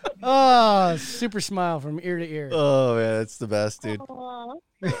 Oh, super smile from ear to ear. Oh, man, that's the best, dude. Aw,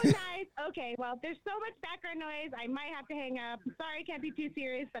 so nice. Okay, well, there's so much background noise. I might have to hang up. Sorry, I can't be too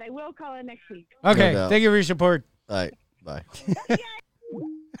serious, but I will call in next week. Okay, No doubt. thank you for your support. All right, bye.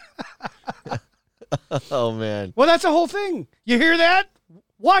 Oh, man. Well, that's the whole thing. You hear that?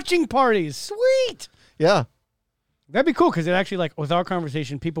 Watching parties. Sweet. Yeah. That'd be cool because it actually, like, with our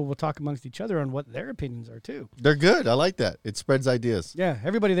conversation, people will talk amongst each other on what their opinions are, too. They're good. I like that. It spreads ideas. Yeah,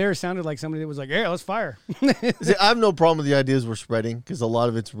 everybody there sounded like somebody that was like, yeah, let's fire. See, I have no problem with the ideas we're spreading because a lot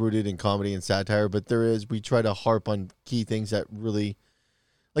of it's rooted in comedy and satire, but we try to harp on key things that really,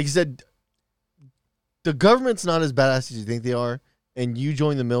 like you said, the government's not as badass as you think they are, and you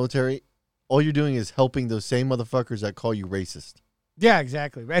join the military, all you're doing is helping those same motherfuckers that call you racist. Yeah,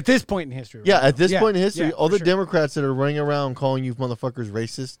 exactly. At this point in history. Yeah, at this point in history, yeah, all for the sure. Democrats that are running around calling you motherfuckers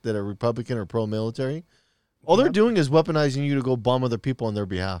racist that are Republican or pro-military, all they're doing is weaponizing you to go bomb other people on their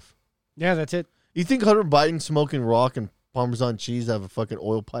behalf. Yeah, that's it. You think Hunter Biden smoking rock and Parmesan cheese out of a fucking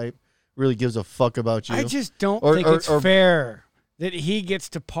oil pipe really gives a fuck about you? I just don't think it's fair that he gets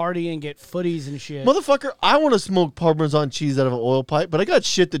to party and get footies and shit. Motherfucker, I want to smoke Parmesan cheese out of an oil pipe, but I got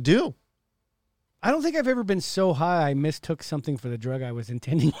shit to do. I don't think I've ever been so high I mistook something for the drug I was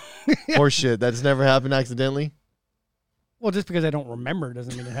intending. Or shit. That's never happened accidentally. Well, just because I don't remember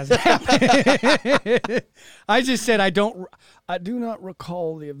doesn't mean it hasn't happened. I just said I do not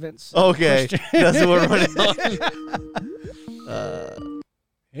recall the events. Okay. That's what we're running on.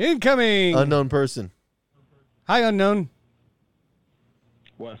 Incoming. Unknown person. Hi, unknown.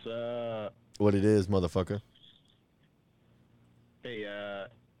 What's up? What it is, motherfucker. Hey,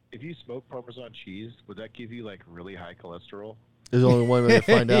 if you smoke Parmesan cheese, would that give you like really high cholesterol? There's only one way to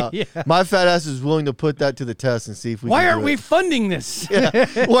find out. Yeah. My fat ass is willing to put that to the test and see if we Why can aren't do we it. funding this?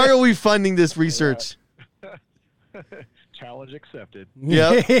 Yeah. Why are we funding this research? Challenge accepted.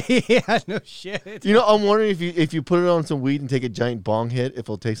 Yep. Yeah, no shit. You know, I'm wondering if you put it on some weed and take a giant bong hit, if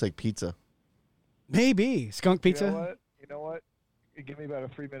it'll taste like pizza. Maybe. Skunk pizza? You know what? Give me about a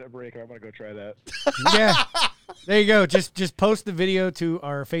 3-minute break and I'm going to go try that. Yeah. There you go. Just post the video to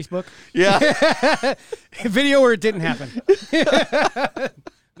our Facebook. Yeah. Video where it didn't happen.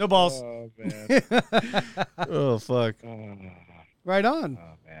 No balls. Oh, man. Oh, fuck. Right on.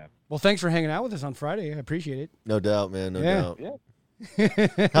 Oh, man. Well, thanks for hanging out with us on Friday. I appreciate it. No doubt, man. No doubt.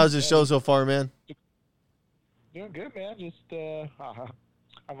 Yeah. How's the show so far, man? Doing good, man. Just,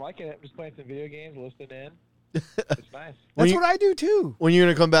 I'm liking it. Just playing some video games, listening in. It's nice. That's what I do, too. When you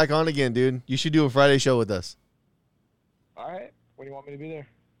going to come back on again, dude? You should do a Friday show with us. All right. When do you want me to be there?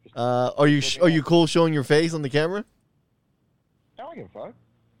 Are you cool showing your face on the camera? I don't give a fuck.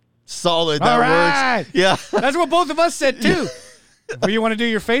 Solid. All That right. works. Yeah. That's what both of us said, too. Or you want to do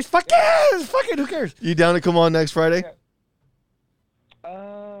your face? Fuck yes. Fuck it. Who cares? You down to come on next Friday? Let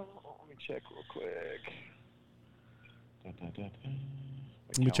me check real quick.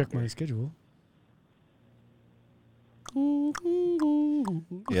 Let me check my schedule.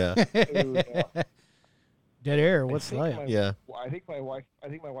 Yeah. Dead air. What's I think life? Yeah. I think my wife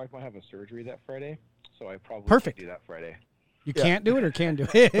might have a surgery that Friday, so I probably Perfect. can't do that Friday. You Yeah. can't do it or can do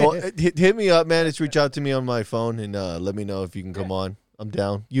it? Well, hit me up, man. Just reach out to me on my phone and let me know if you can come on. I'm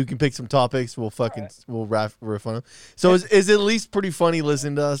down. You can pick some topics. We'll riff on them. So is it at least pretty funny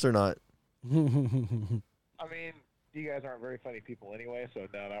listening to us or not? I mean, you guys aren't very funny people anyway, so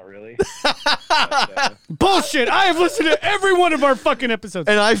no, not really. Bullshit. I have listened to every one of our fucking episodes.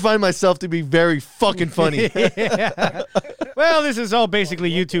 And I find myself to be very fucking funny. Yeah. Well, this is all basically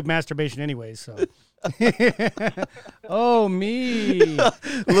YouTube masturbation anyways, so. Oh, me. Look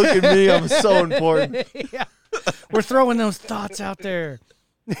at me. I'm so important. Yeah. We're throwing those thoughts out there.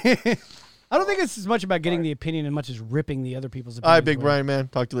 I don't think it's as much about getting the opinion as much as ripping the other people's opinion. All right, Big Brian, man.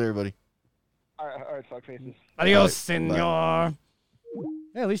 Talk to you later, everybody. All right, fuck faces. Adios, senor.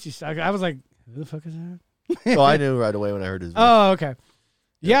 Yeah, at least you. I was like, who the fuck is that? Oh, I knew right away when I heard his voice. Oh, okay.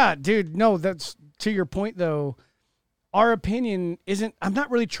 Yeah, dude. No, that's to your point though. Our opinion isn't. I'm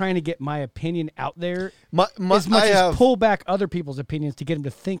not really trying to get my opinion out there as much as pull back other people's opinions to get them to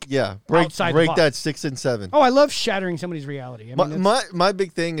think. Yeah, outside the break box. that 6 and 7. Oh, I love shattering somebody's reality. I mean, My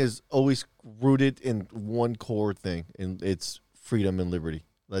big thing is always rooted in one core thing, and it's freedom and liberty.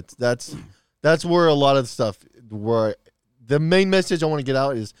 That's where a lot of the stuff. Where the main message I want to get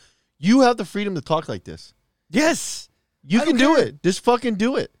out is, you have the freedom to talk like this. Yes, you I can don't do care. it. Just fucking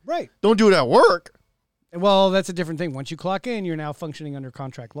do it. Right. Don't do it at work. Well, that's a different thing. Once you clock in, you're now functioning under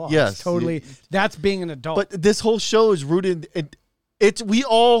contract law. Yes. It's totally. That's being an adult. But this whole show is rooted in it's. We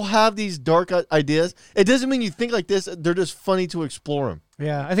all have these dark ideas. It doesn't mean you think like this. They're just funny to explore them.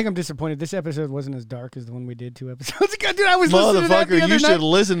 Yeah, I think I'm disappointed. This episode wasn't as dark as the one we did 2 episodes ago. Dude, I was listening to that the Motherfucker, other you night. should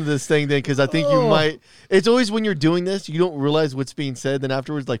listen to this thing then, because I think you Oh. might. It's always when you're doing this, you don't realize what's being said. Then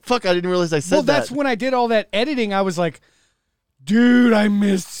afterwards, like, fuck, I didn't realize I said Well, that. that's when I did all that editing. I was like, dude, I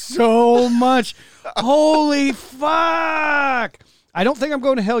missed so much. Holy fuck. I don't think I'm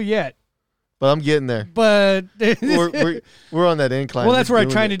going to hell yet, But I'm getting there. but We're on that incline. well, that's Just where I'm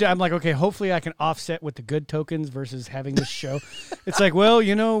doing trying it. to do. I'm like, okay, hopefully I can offset with the good tokens versus having this show. It's like, well,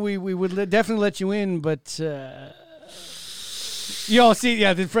 you know, we would definitely let you in, but you all see,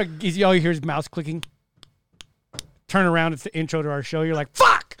 yeah, you all hear is mouse clicking. Turn around, it's the intro to our show. You're like,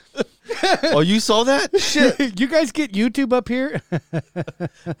 fuck. Oh, you saw that? Shit. You guys get YouTube up here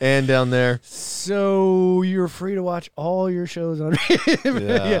And down there. so you're free to watch all your shows on.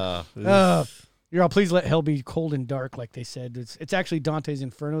 Yeah. You're all, please let hell be cold and dark, like they said. It's actually Dante's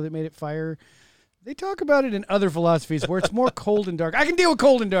Inferno that made it fire. They talk about it in other philosophies where it's more cold and dark. I can deal with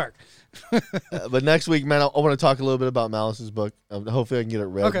cold and dark. But next week, man, I want to talk a little bit about Malice's book. Hopefully, I can get it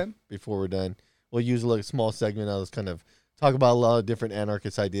read Okay. before we're done. We'll use small segment. I'll just kind of talk about a lot of different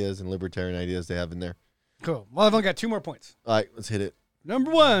anarchist ideas and libertarian ideas they have in there. Cool. Well, I've only got 2 more points. All right, let's hit it.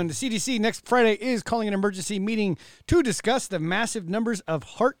 Number 1, the CDC next Friday is calling an emergency meeting to discuss the massive numbers of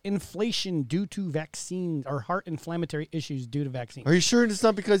heart inflation due to vaccines or heart inflammatory issues due to vaccines. Are you sure it's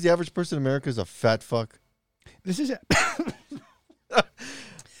not because the average person in America is a fat fuck? This is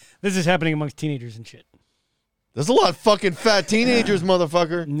this is happening amongst teenagers and shit. There's a lot of fucking fat teenagers,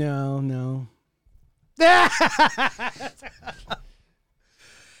 motherfucker. No.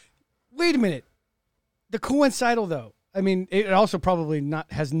 Wait a minute. The coincidental, though. I mean, it also probably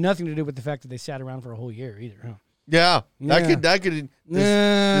has nothing to do with the fact that they sat around for a whole year either, huh? Yeah, that could.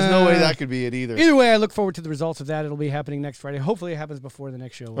 There's no way that could be it either. Either way, I look forward to the results of that. It'll be happening next Friday. Hopefully, it happens before the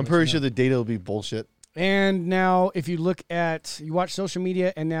next show. I'm pretty sure the data will be bullshit. And now, if you look at, you watch social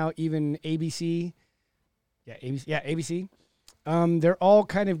media, and now even ABC, ABC, they're all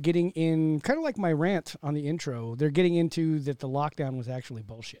kind of getting in, kind of like my rant on the intro. They're getting into that the lockdown was actually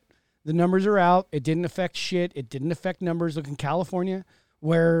bullshit. The numbers are out. It didn't affect shit. It didn't affect numbers. Look in California,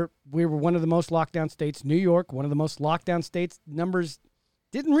 where we were one of the most lockdown states. New York, one of the most lockdown states. Numbers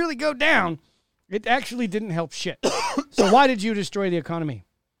didn't really go down. It actually didn't help shit. So why did you destroy the economy?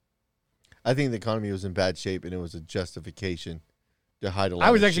 I think the economy was in bad shape, and it was a justification to hide a lot I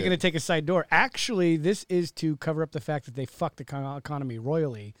was of actually shit. going to take a side door. Actually, this is to cover up the fact that they fucked the economy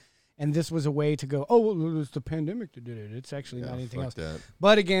royally. And this was a way to go, oh, well, it's the pandemic that did it. It's actually not anything else. That.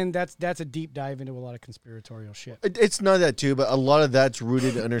 But again, that's a deep dive into a lot of conspiratorial shit. It's not that too, but a lot of that's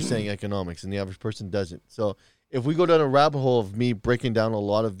rooted in understanding economics, and the average person doesn't. So if we go down a rabbit hole of me breaking down a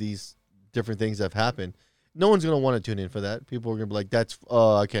lot of these different things that have happened, no one's going to want to tune in for that. People are going to be like, that's,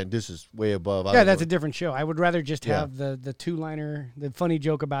 I can't, this is way above. Yeah, that's a different show. I would rather just have the two-liner, the funny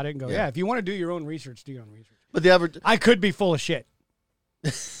joke about it and go, yeah, if you want to do your own research, do your own research. But the average... I could be full of shit.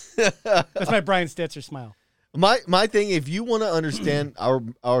 That's my Brian Stetzer smile. My thing, if you want to understand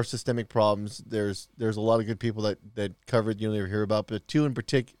our systemic problems, there's a lot of good people that cover it you don't ever hear about, but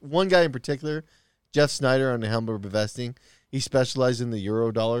one guy in particular, Jeff Snyder on the Hamburg Investing, he specialized in the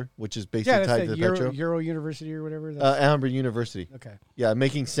euro dollar, which is basically tied to the petro. Euro University or whatever. Hamburg University. Okay. Yeah,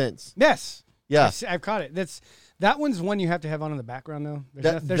 making sense. Yes. Yeah. I've caught it. That one's one you have to have on in the background, though.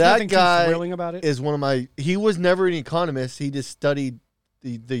 There's that nothing guy too thrilling about it. Is one of he was never an economist. He just studied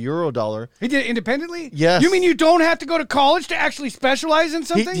the euro dollar. He did it independently? Yes. You mean you don't have to go to college to actually specialize in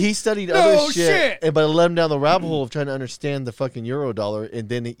something? He studied other shit. But it led him down the rabbit hole of trying to understand the fucking euro dollar, and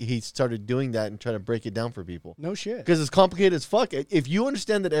then he started doing that and trying to break it down for people. No shit. Because it's complicated as fuck. If you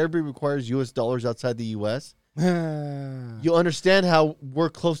understand that everybody requires U.S. dollars outside the U.S., you understand how we're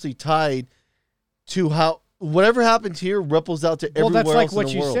closely tied to how whatever happens here ripples out to everywhere else in the world. Well, that's like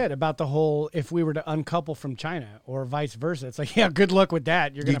what you said about the whole, if we were to uncouple from China or vice versa, it's like, yeah, good luck with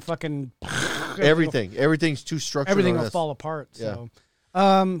that. You're going to fucking... Everything's too structured. Everything will fall apart. Yeah. So,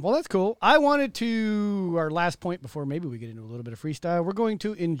 well, that's cool. I wanted to, our last point before maybe we get into a little bit of freestyle, we're going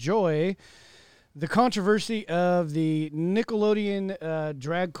to enjoy the controversy of the Nickelodeon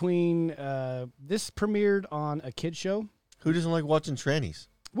drag queen. This premiered on a kid show. Who doesn't like watching trannies?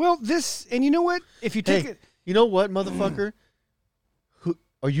 Well, and you know what? If you take it... You know what, motherfucker?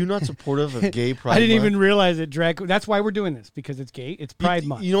 Are you not supportive of gay pride I didn't month? even realize it. That's why we're doing this, because it's gay. It's Pride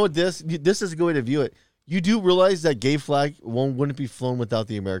Month. You know what? This is a good way to view it. You do realize that gay flag wouldn't be flown without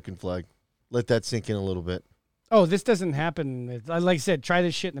the American flag. Let that sink in a little bit. Oh, this doesn't happen. Like I said, try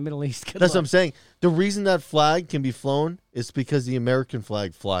this shit in the Middle East. That's what I'm saying. The reason that flag can be flown is because the American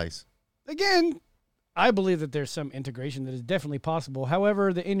flag flies. Again, I believe that there's some integration that is definitely possible.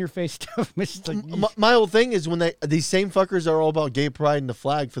 However, the in-your-face stuff... My whole thing is when these same fuckers are all about gay pride and the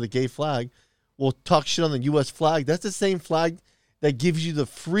flag for the gay flag will talk shit on the U.S. flag. That's the same flag that gives you the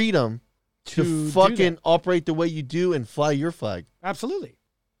freedom to fucking operate the way you do and fly your flag. Absolutely.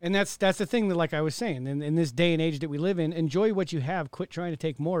 And that's the thing that, like I was saying, in this day and age that we live in, enjoy what you have. Quit trying to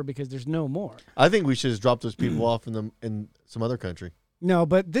take more because there's no more. I think we should just drop those people off in some other country. No,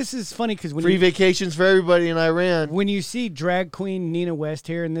 but this is funny because when free vacations for everybody in Iran. When you see drag queen Nina West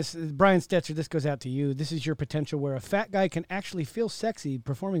here, and this is Brian Stetzer, this goes out to you. This is your potential where a fat guy can actually feel sexy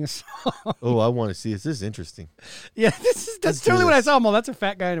performing a song. Oh, I want to see this. This is interesting. Yeah, that's totally what I saw. Well, that's a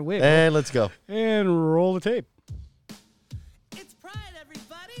fat guy in a wig. And let's go. And roll the tape. It's Pride,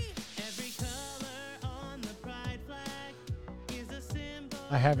 everybody. Every color on the Pride flag is a symbol.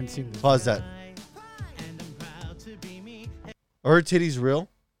 I haven't seen this. Pause that. Are her titties real?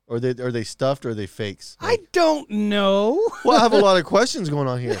 Or are they stuffed or are they fakes? I don't know. Well, I have a lot of questions going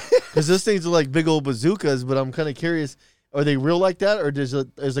on here. Because those things are like big old bazookas, but I'm kind of curious. Are they real like that? Or there's like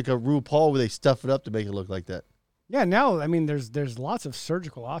a RuPaul where they stuff it up to make it look like that? Yeah, now, I mean, there's lots of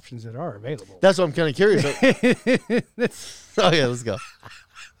surgical options that are available. That's what I'm kind of curious. Oh, yeah, let's go.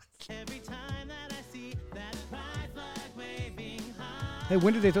 Hey,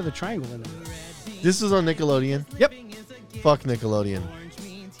 when did they throw the triangle in there? This is on Nickelodeon. Yep. Fuck Nickelodeon.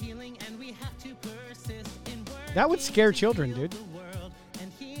 That would scare children, dude.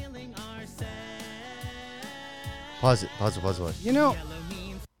 Pause it. You know,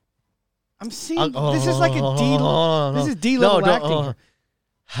 I'm seeing this is like a D. This is D level acting.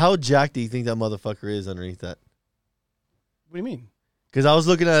 How jacked do you think that motherfucker is underneath that? What do you mean? Because I was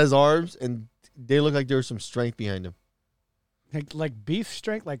looking at his arms, and they look like there was some strength behind him. Like beef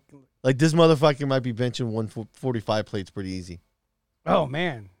strength, like this motherfucker might be benching 145 plates pretty easy. Oh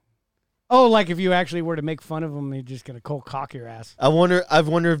man. Oh, like if you actually were to make fun of him, you're just gonna cold cock your ass. I wonder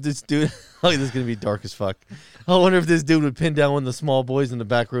if this dude. Oh, this is gonna be dark as fuck. I wonder if this dude would pin down one of the small boys in the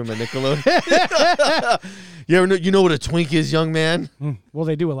back room at Nickelodeon. You know what a twink is, young man? Well,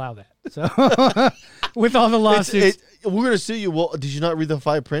 they do allow that. So with all the lawsuits, we're gonna sue you. Well, did you not read the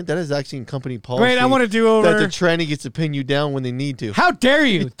fine print? That is actually in company policy. Wait, I want to do over that the tranny gets to pin you down when they need to. How dare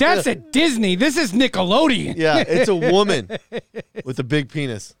you? That's at Disney. This is Nickelodeon. Yeah, it's a woman with a big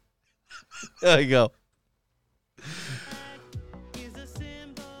penis. There you go.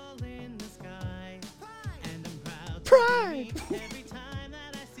 Pride.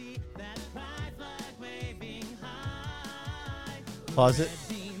 Pause it.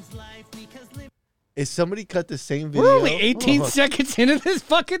 Is somebody cut the same video? We're only 18 seconds into this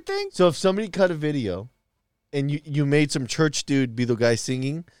fucking thing. So if somebody cut a video and you made some church dude be the guy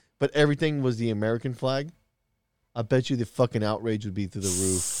singing, but everything was the American flag, I bet you the fucking outrage would be through the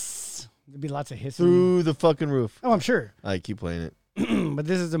roof. There'd be lots of hissing. Through the fucking roof. Oh, I'm sure. I keep playing it. But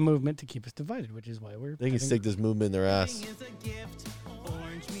this is a movement to keep us divided, which is why They can stick this movement in their ass.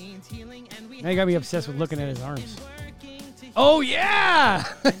 Now you got me obsessed with looking at his arms. Oh, yeah!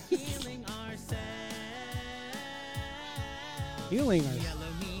 Healing us.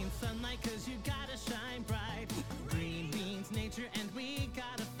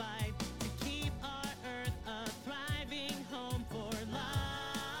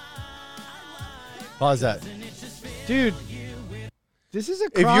 Pause that. Dude, this is a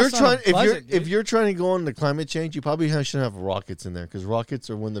if you're trying to go on the climate change, you probably shouldn't have rockets in there because rockets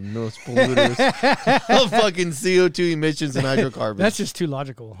are one of the most polluters of fucking CO2 emissions and hydrocarbons. That's just too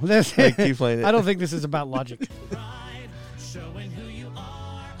logical. Like, keep playing it. I don't think this is about logic.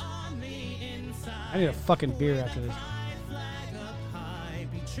 I need a fucking beer after this.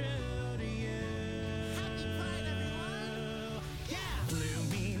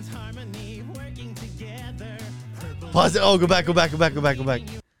 Pause it. Oh, go back. That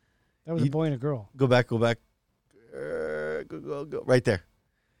was a boy and a girl. Go back. Go. Right there.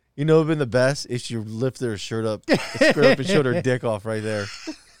 You know, it'd been the best if she lifted her shirt up, and showed her dick off right there.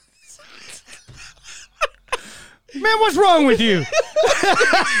 Man, what's wrong with you?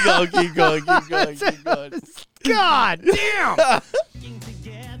 Keep going. God damn.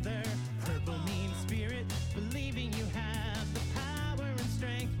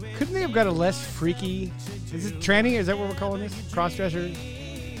 Couldn't they have got a less freaky? Is it tranny? Is that what we're calling this? Crossdresser?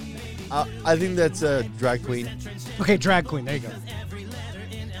 I think that's a drag queen. Okay, drag queen. There you go.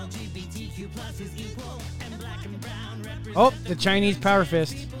 Oh, the Chinese power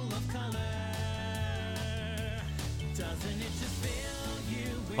fist.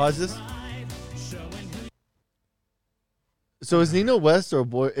 Pause this. So is Nina West or a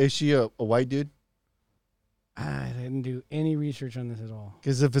boy? Is she a white dude? I didn't do any research on this at all.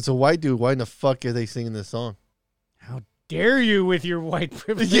 Because if it's a white dude, why in the fuck are they singing this song? How dare you with your white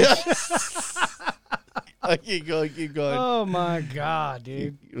privilege? Yes. Keep going. Oh my God,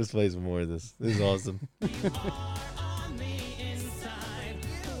 dude. Let's play some more of this. This is awesome.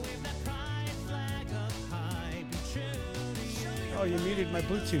 Oh, you muted my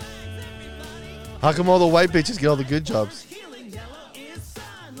Bluetooth. How come all the white bitches get all the good jobs?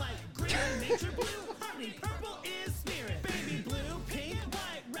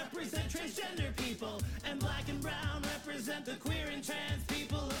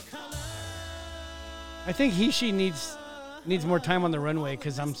 I think she needs more time on the runway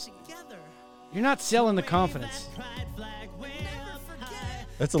because you're not selling the confidence.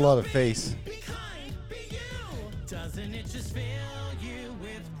 That's a lot of face. Doesn't it just fill you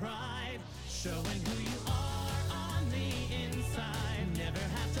with pride, showing who you are on the inside? Never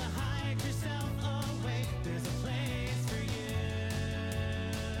have to hide yourself away. There's a place for you.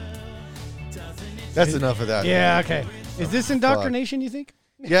 Doesn't it? That's enough of that. Yeah. Okay. Is this indoctrination? You think?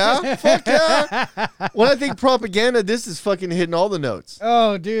 Yeah. Fuck yeah. When I think propaganda, this is fucking hitting all the notes.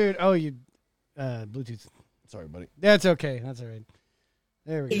 Oh, dude. Oh, you. Bluetooth. Sorry, buddy. That's okay. That's all right.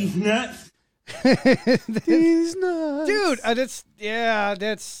 There we go. He's nuts. He's nuts. Dude,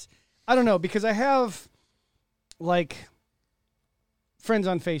 that's I don't know because I have like friends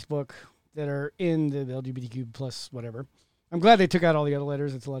on Facebook that are in the LGBTQ plus whatever. I'm glad they took out all the other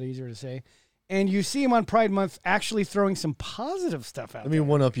letters. It's a lot easier to say. And you see them on Pride Month actually throwing some positive stuff out. Let me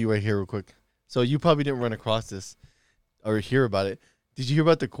one up you right here real quick. So you probably didn't run across this or hear about it. Did you hear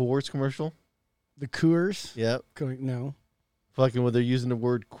about the Coors commercial? The Coors? Yeah. No. Fucking where they're using the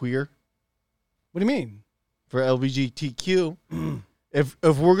word queer. What do you mean? For LGBTQ. If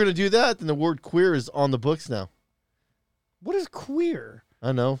we're going to do that, then the word queer is on the books now. What is queer? I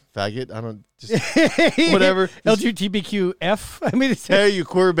don't know. Faggot. I don't just whatever. LGBTQF. I mean, hey, you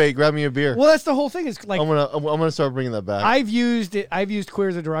queer bait, grab me a beer. Well, that's the whole thing. Is like I'm gonna start bringing that back. I've used queer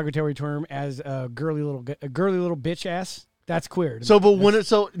as a derogatory term as a girly little bitch ass. That's queer. So, but when it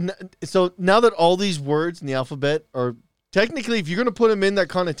so now that all these words in the alphabet are technically, if you're gonna put them in that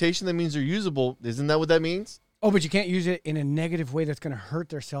connotation, that means they're usable. Isn't that what that means? Oh, but you can't use it in a negative way that's going to hurt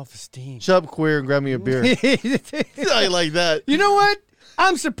their self-esteem. Shut up, queer, and grab me a beer. I like that. You know what?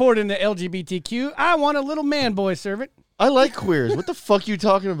 I'm supporting the LGBTQ. I want a little man boy servant. I like queers. What the fuck are you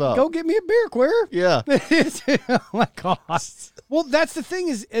talking about? Go get me a beer, queer. Yeah. Oh, my God. Well, that's the thing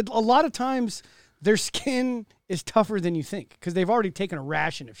is a lot of times their skin is tougher than you think because they've already taken a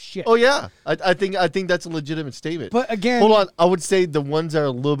ration of shit. Oh, yeah. I think that's a legitimate statement. But again... Hold on. I would say the ones that are a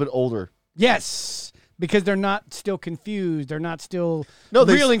little bit older. Yes. Because they're not still confused. They're not still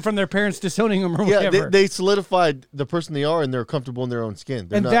reeling from their parents disowning them or whatever. Yeah, they solidified the person they are and they're comfortable in their own skin.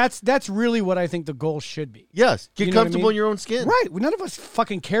 And that's really what I think the goal should be. Yes, get comfortable in your own skin. Right. Well, none of us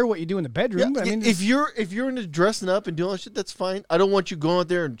fucking care what you do in the bedroom. Yeah, I mean, if you're into dressing up and doing all that shit, that's fine. I don't want you going out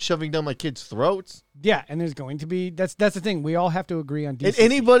there and shoving down my kids' throats. Yeah, and there's going to be that's the thing. We all have to agree on decency.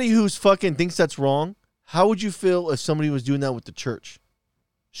 And anybody who's fucking thinks that's wrong, how would you feel if somebody was doing that with the church,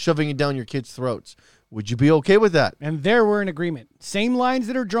 shoving it down your kids' throats? Would you be okay with that? And there we're in agreement. Same lines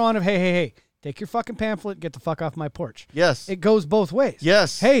that are drawn of, hey, take your fucking pamphlet, get the fuck off my porch. Yes. It goes both ways.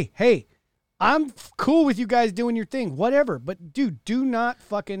 Yes. Hey, I'm cool with you guys doing your thing, whatever. But, dude, do not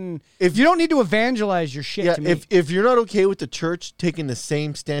fucking... If you don't need to evangelize your shit to me. If you're not okay with the church taking the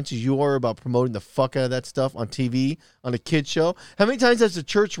same stance as you are about promoting the fuck out of that stuff on TV, on a kid's show, how many times has the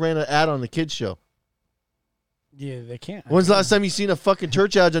church ran an ad on the kid's show? Yeah, they can't. When's the last time you seen a fucking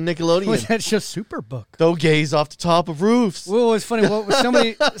church ad on Nickelodeon? Was that show Superbook? Throw gays off the top of roofs. Well, it's funny.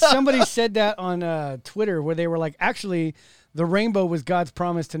 Somebody said that on Twitter where they were like, actually, the rainbow was God's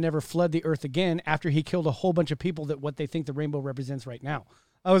promise to never flood the earth again after he killed a whole bunch of people that what they think the rainbow represents right now.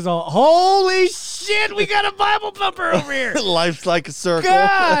 I was all, holy shit, we got a Bible thumper over here. Life's like a circle.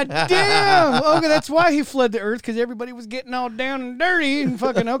 God damn. Okay, that's why he flooded the earth, because everybody was getting all down and dirty and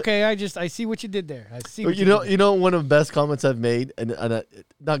fucking, okay, I see what you did there. I see what you know, one of the best comments I've made, and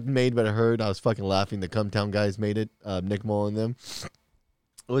not made, but I heard, I was fucking laughing. The Cumtown guys made it, Nick Mull and them.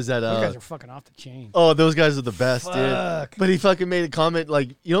 Was that those guys are fucking off the chain. Oh, those guys are the best, Fuck. dude. But he fucking made a comment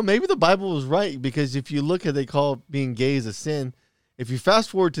like, maybe the Bible was right, because if you look at they call being gay as a sin. If you fast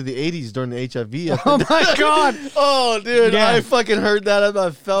forward to the 80s during the HIV, oh my God! Oh, dude, yeah. I fucking heard that.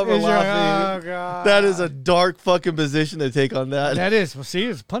 I fell for laughing. Oh God! That is a dark fucking position to take on that. That is. Well, see,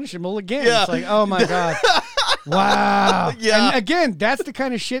 it's punishable again. Yeah. It's like, oh my God. Wow. Yeah. And again, that's the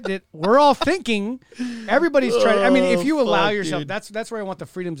kind of shit that we're all thinking. Everybody's trying. I mean, if you allow yourself, dude. that's where I want the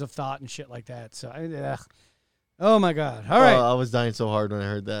freedoms of thought and shit like that. So, oh my God. All right. I was dying so hard when I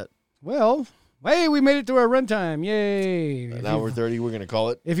heard that. Well. Hey, we made it through our runtime. Yay. An hour 30, we're going to call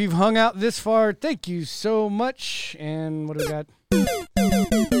it. If you've hung out this far, thank you so much. And what do we got?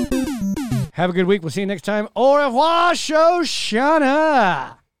 Have a good week. We'll see you next time. Au revoir,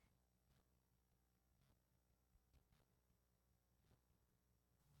 Shoshana.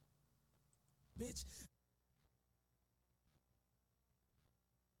 Bitch.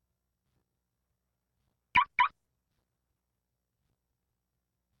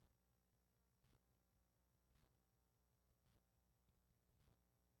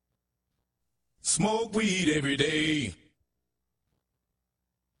 Smoke weed every day.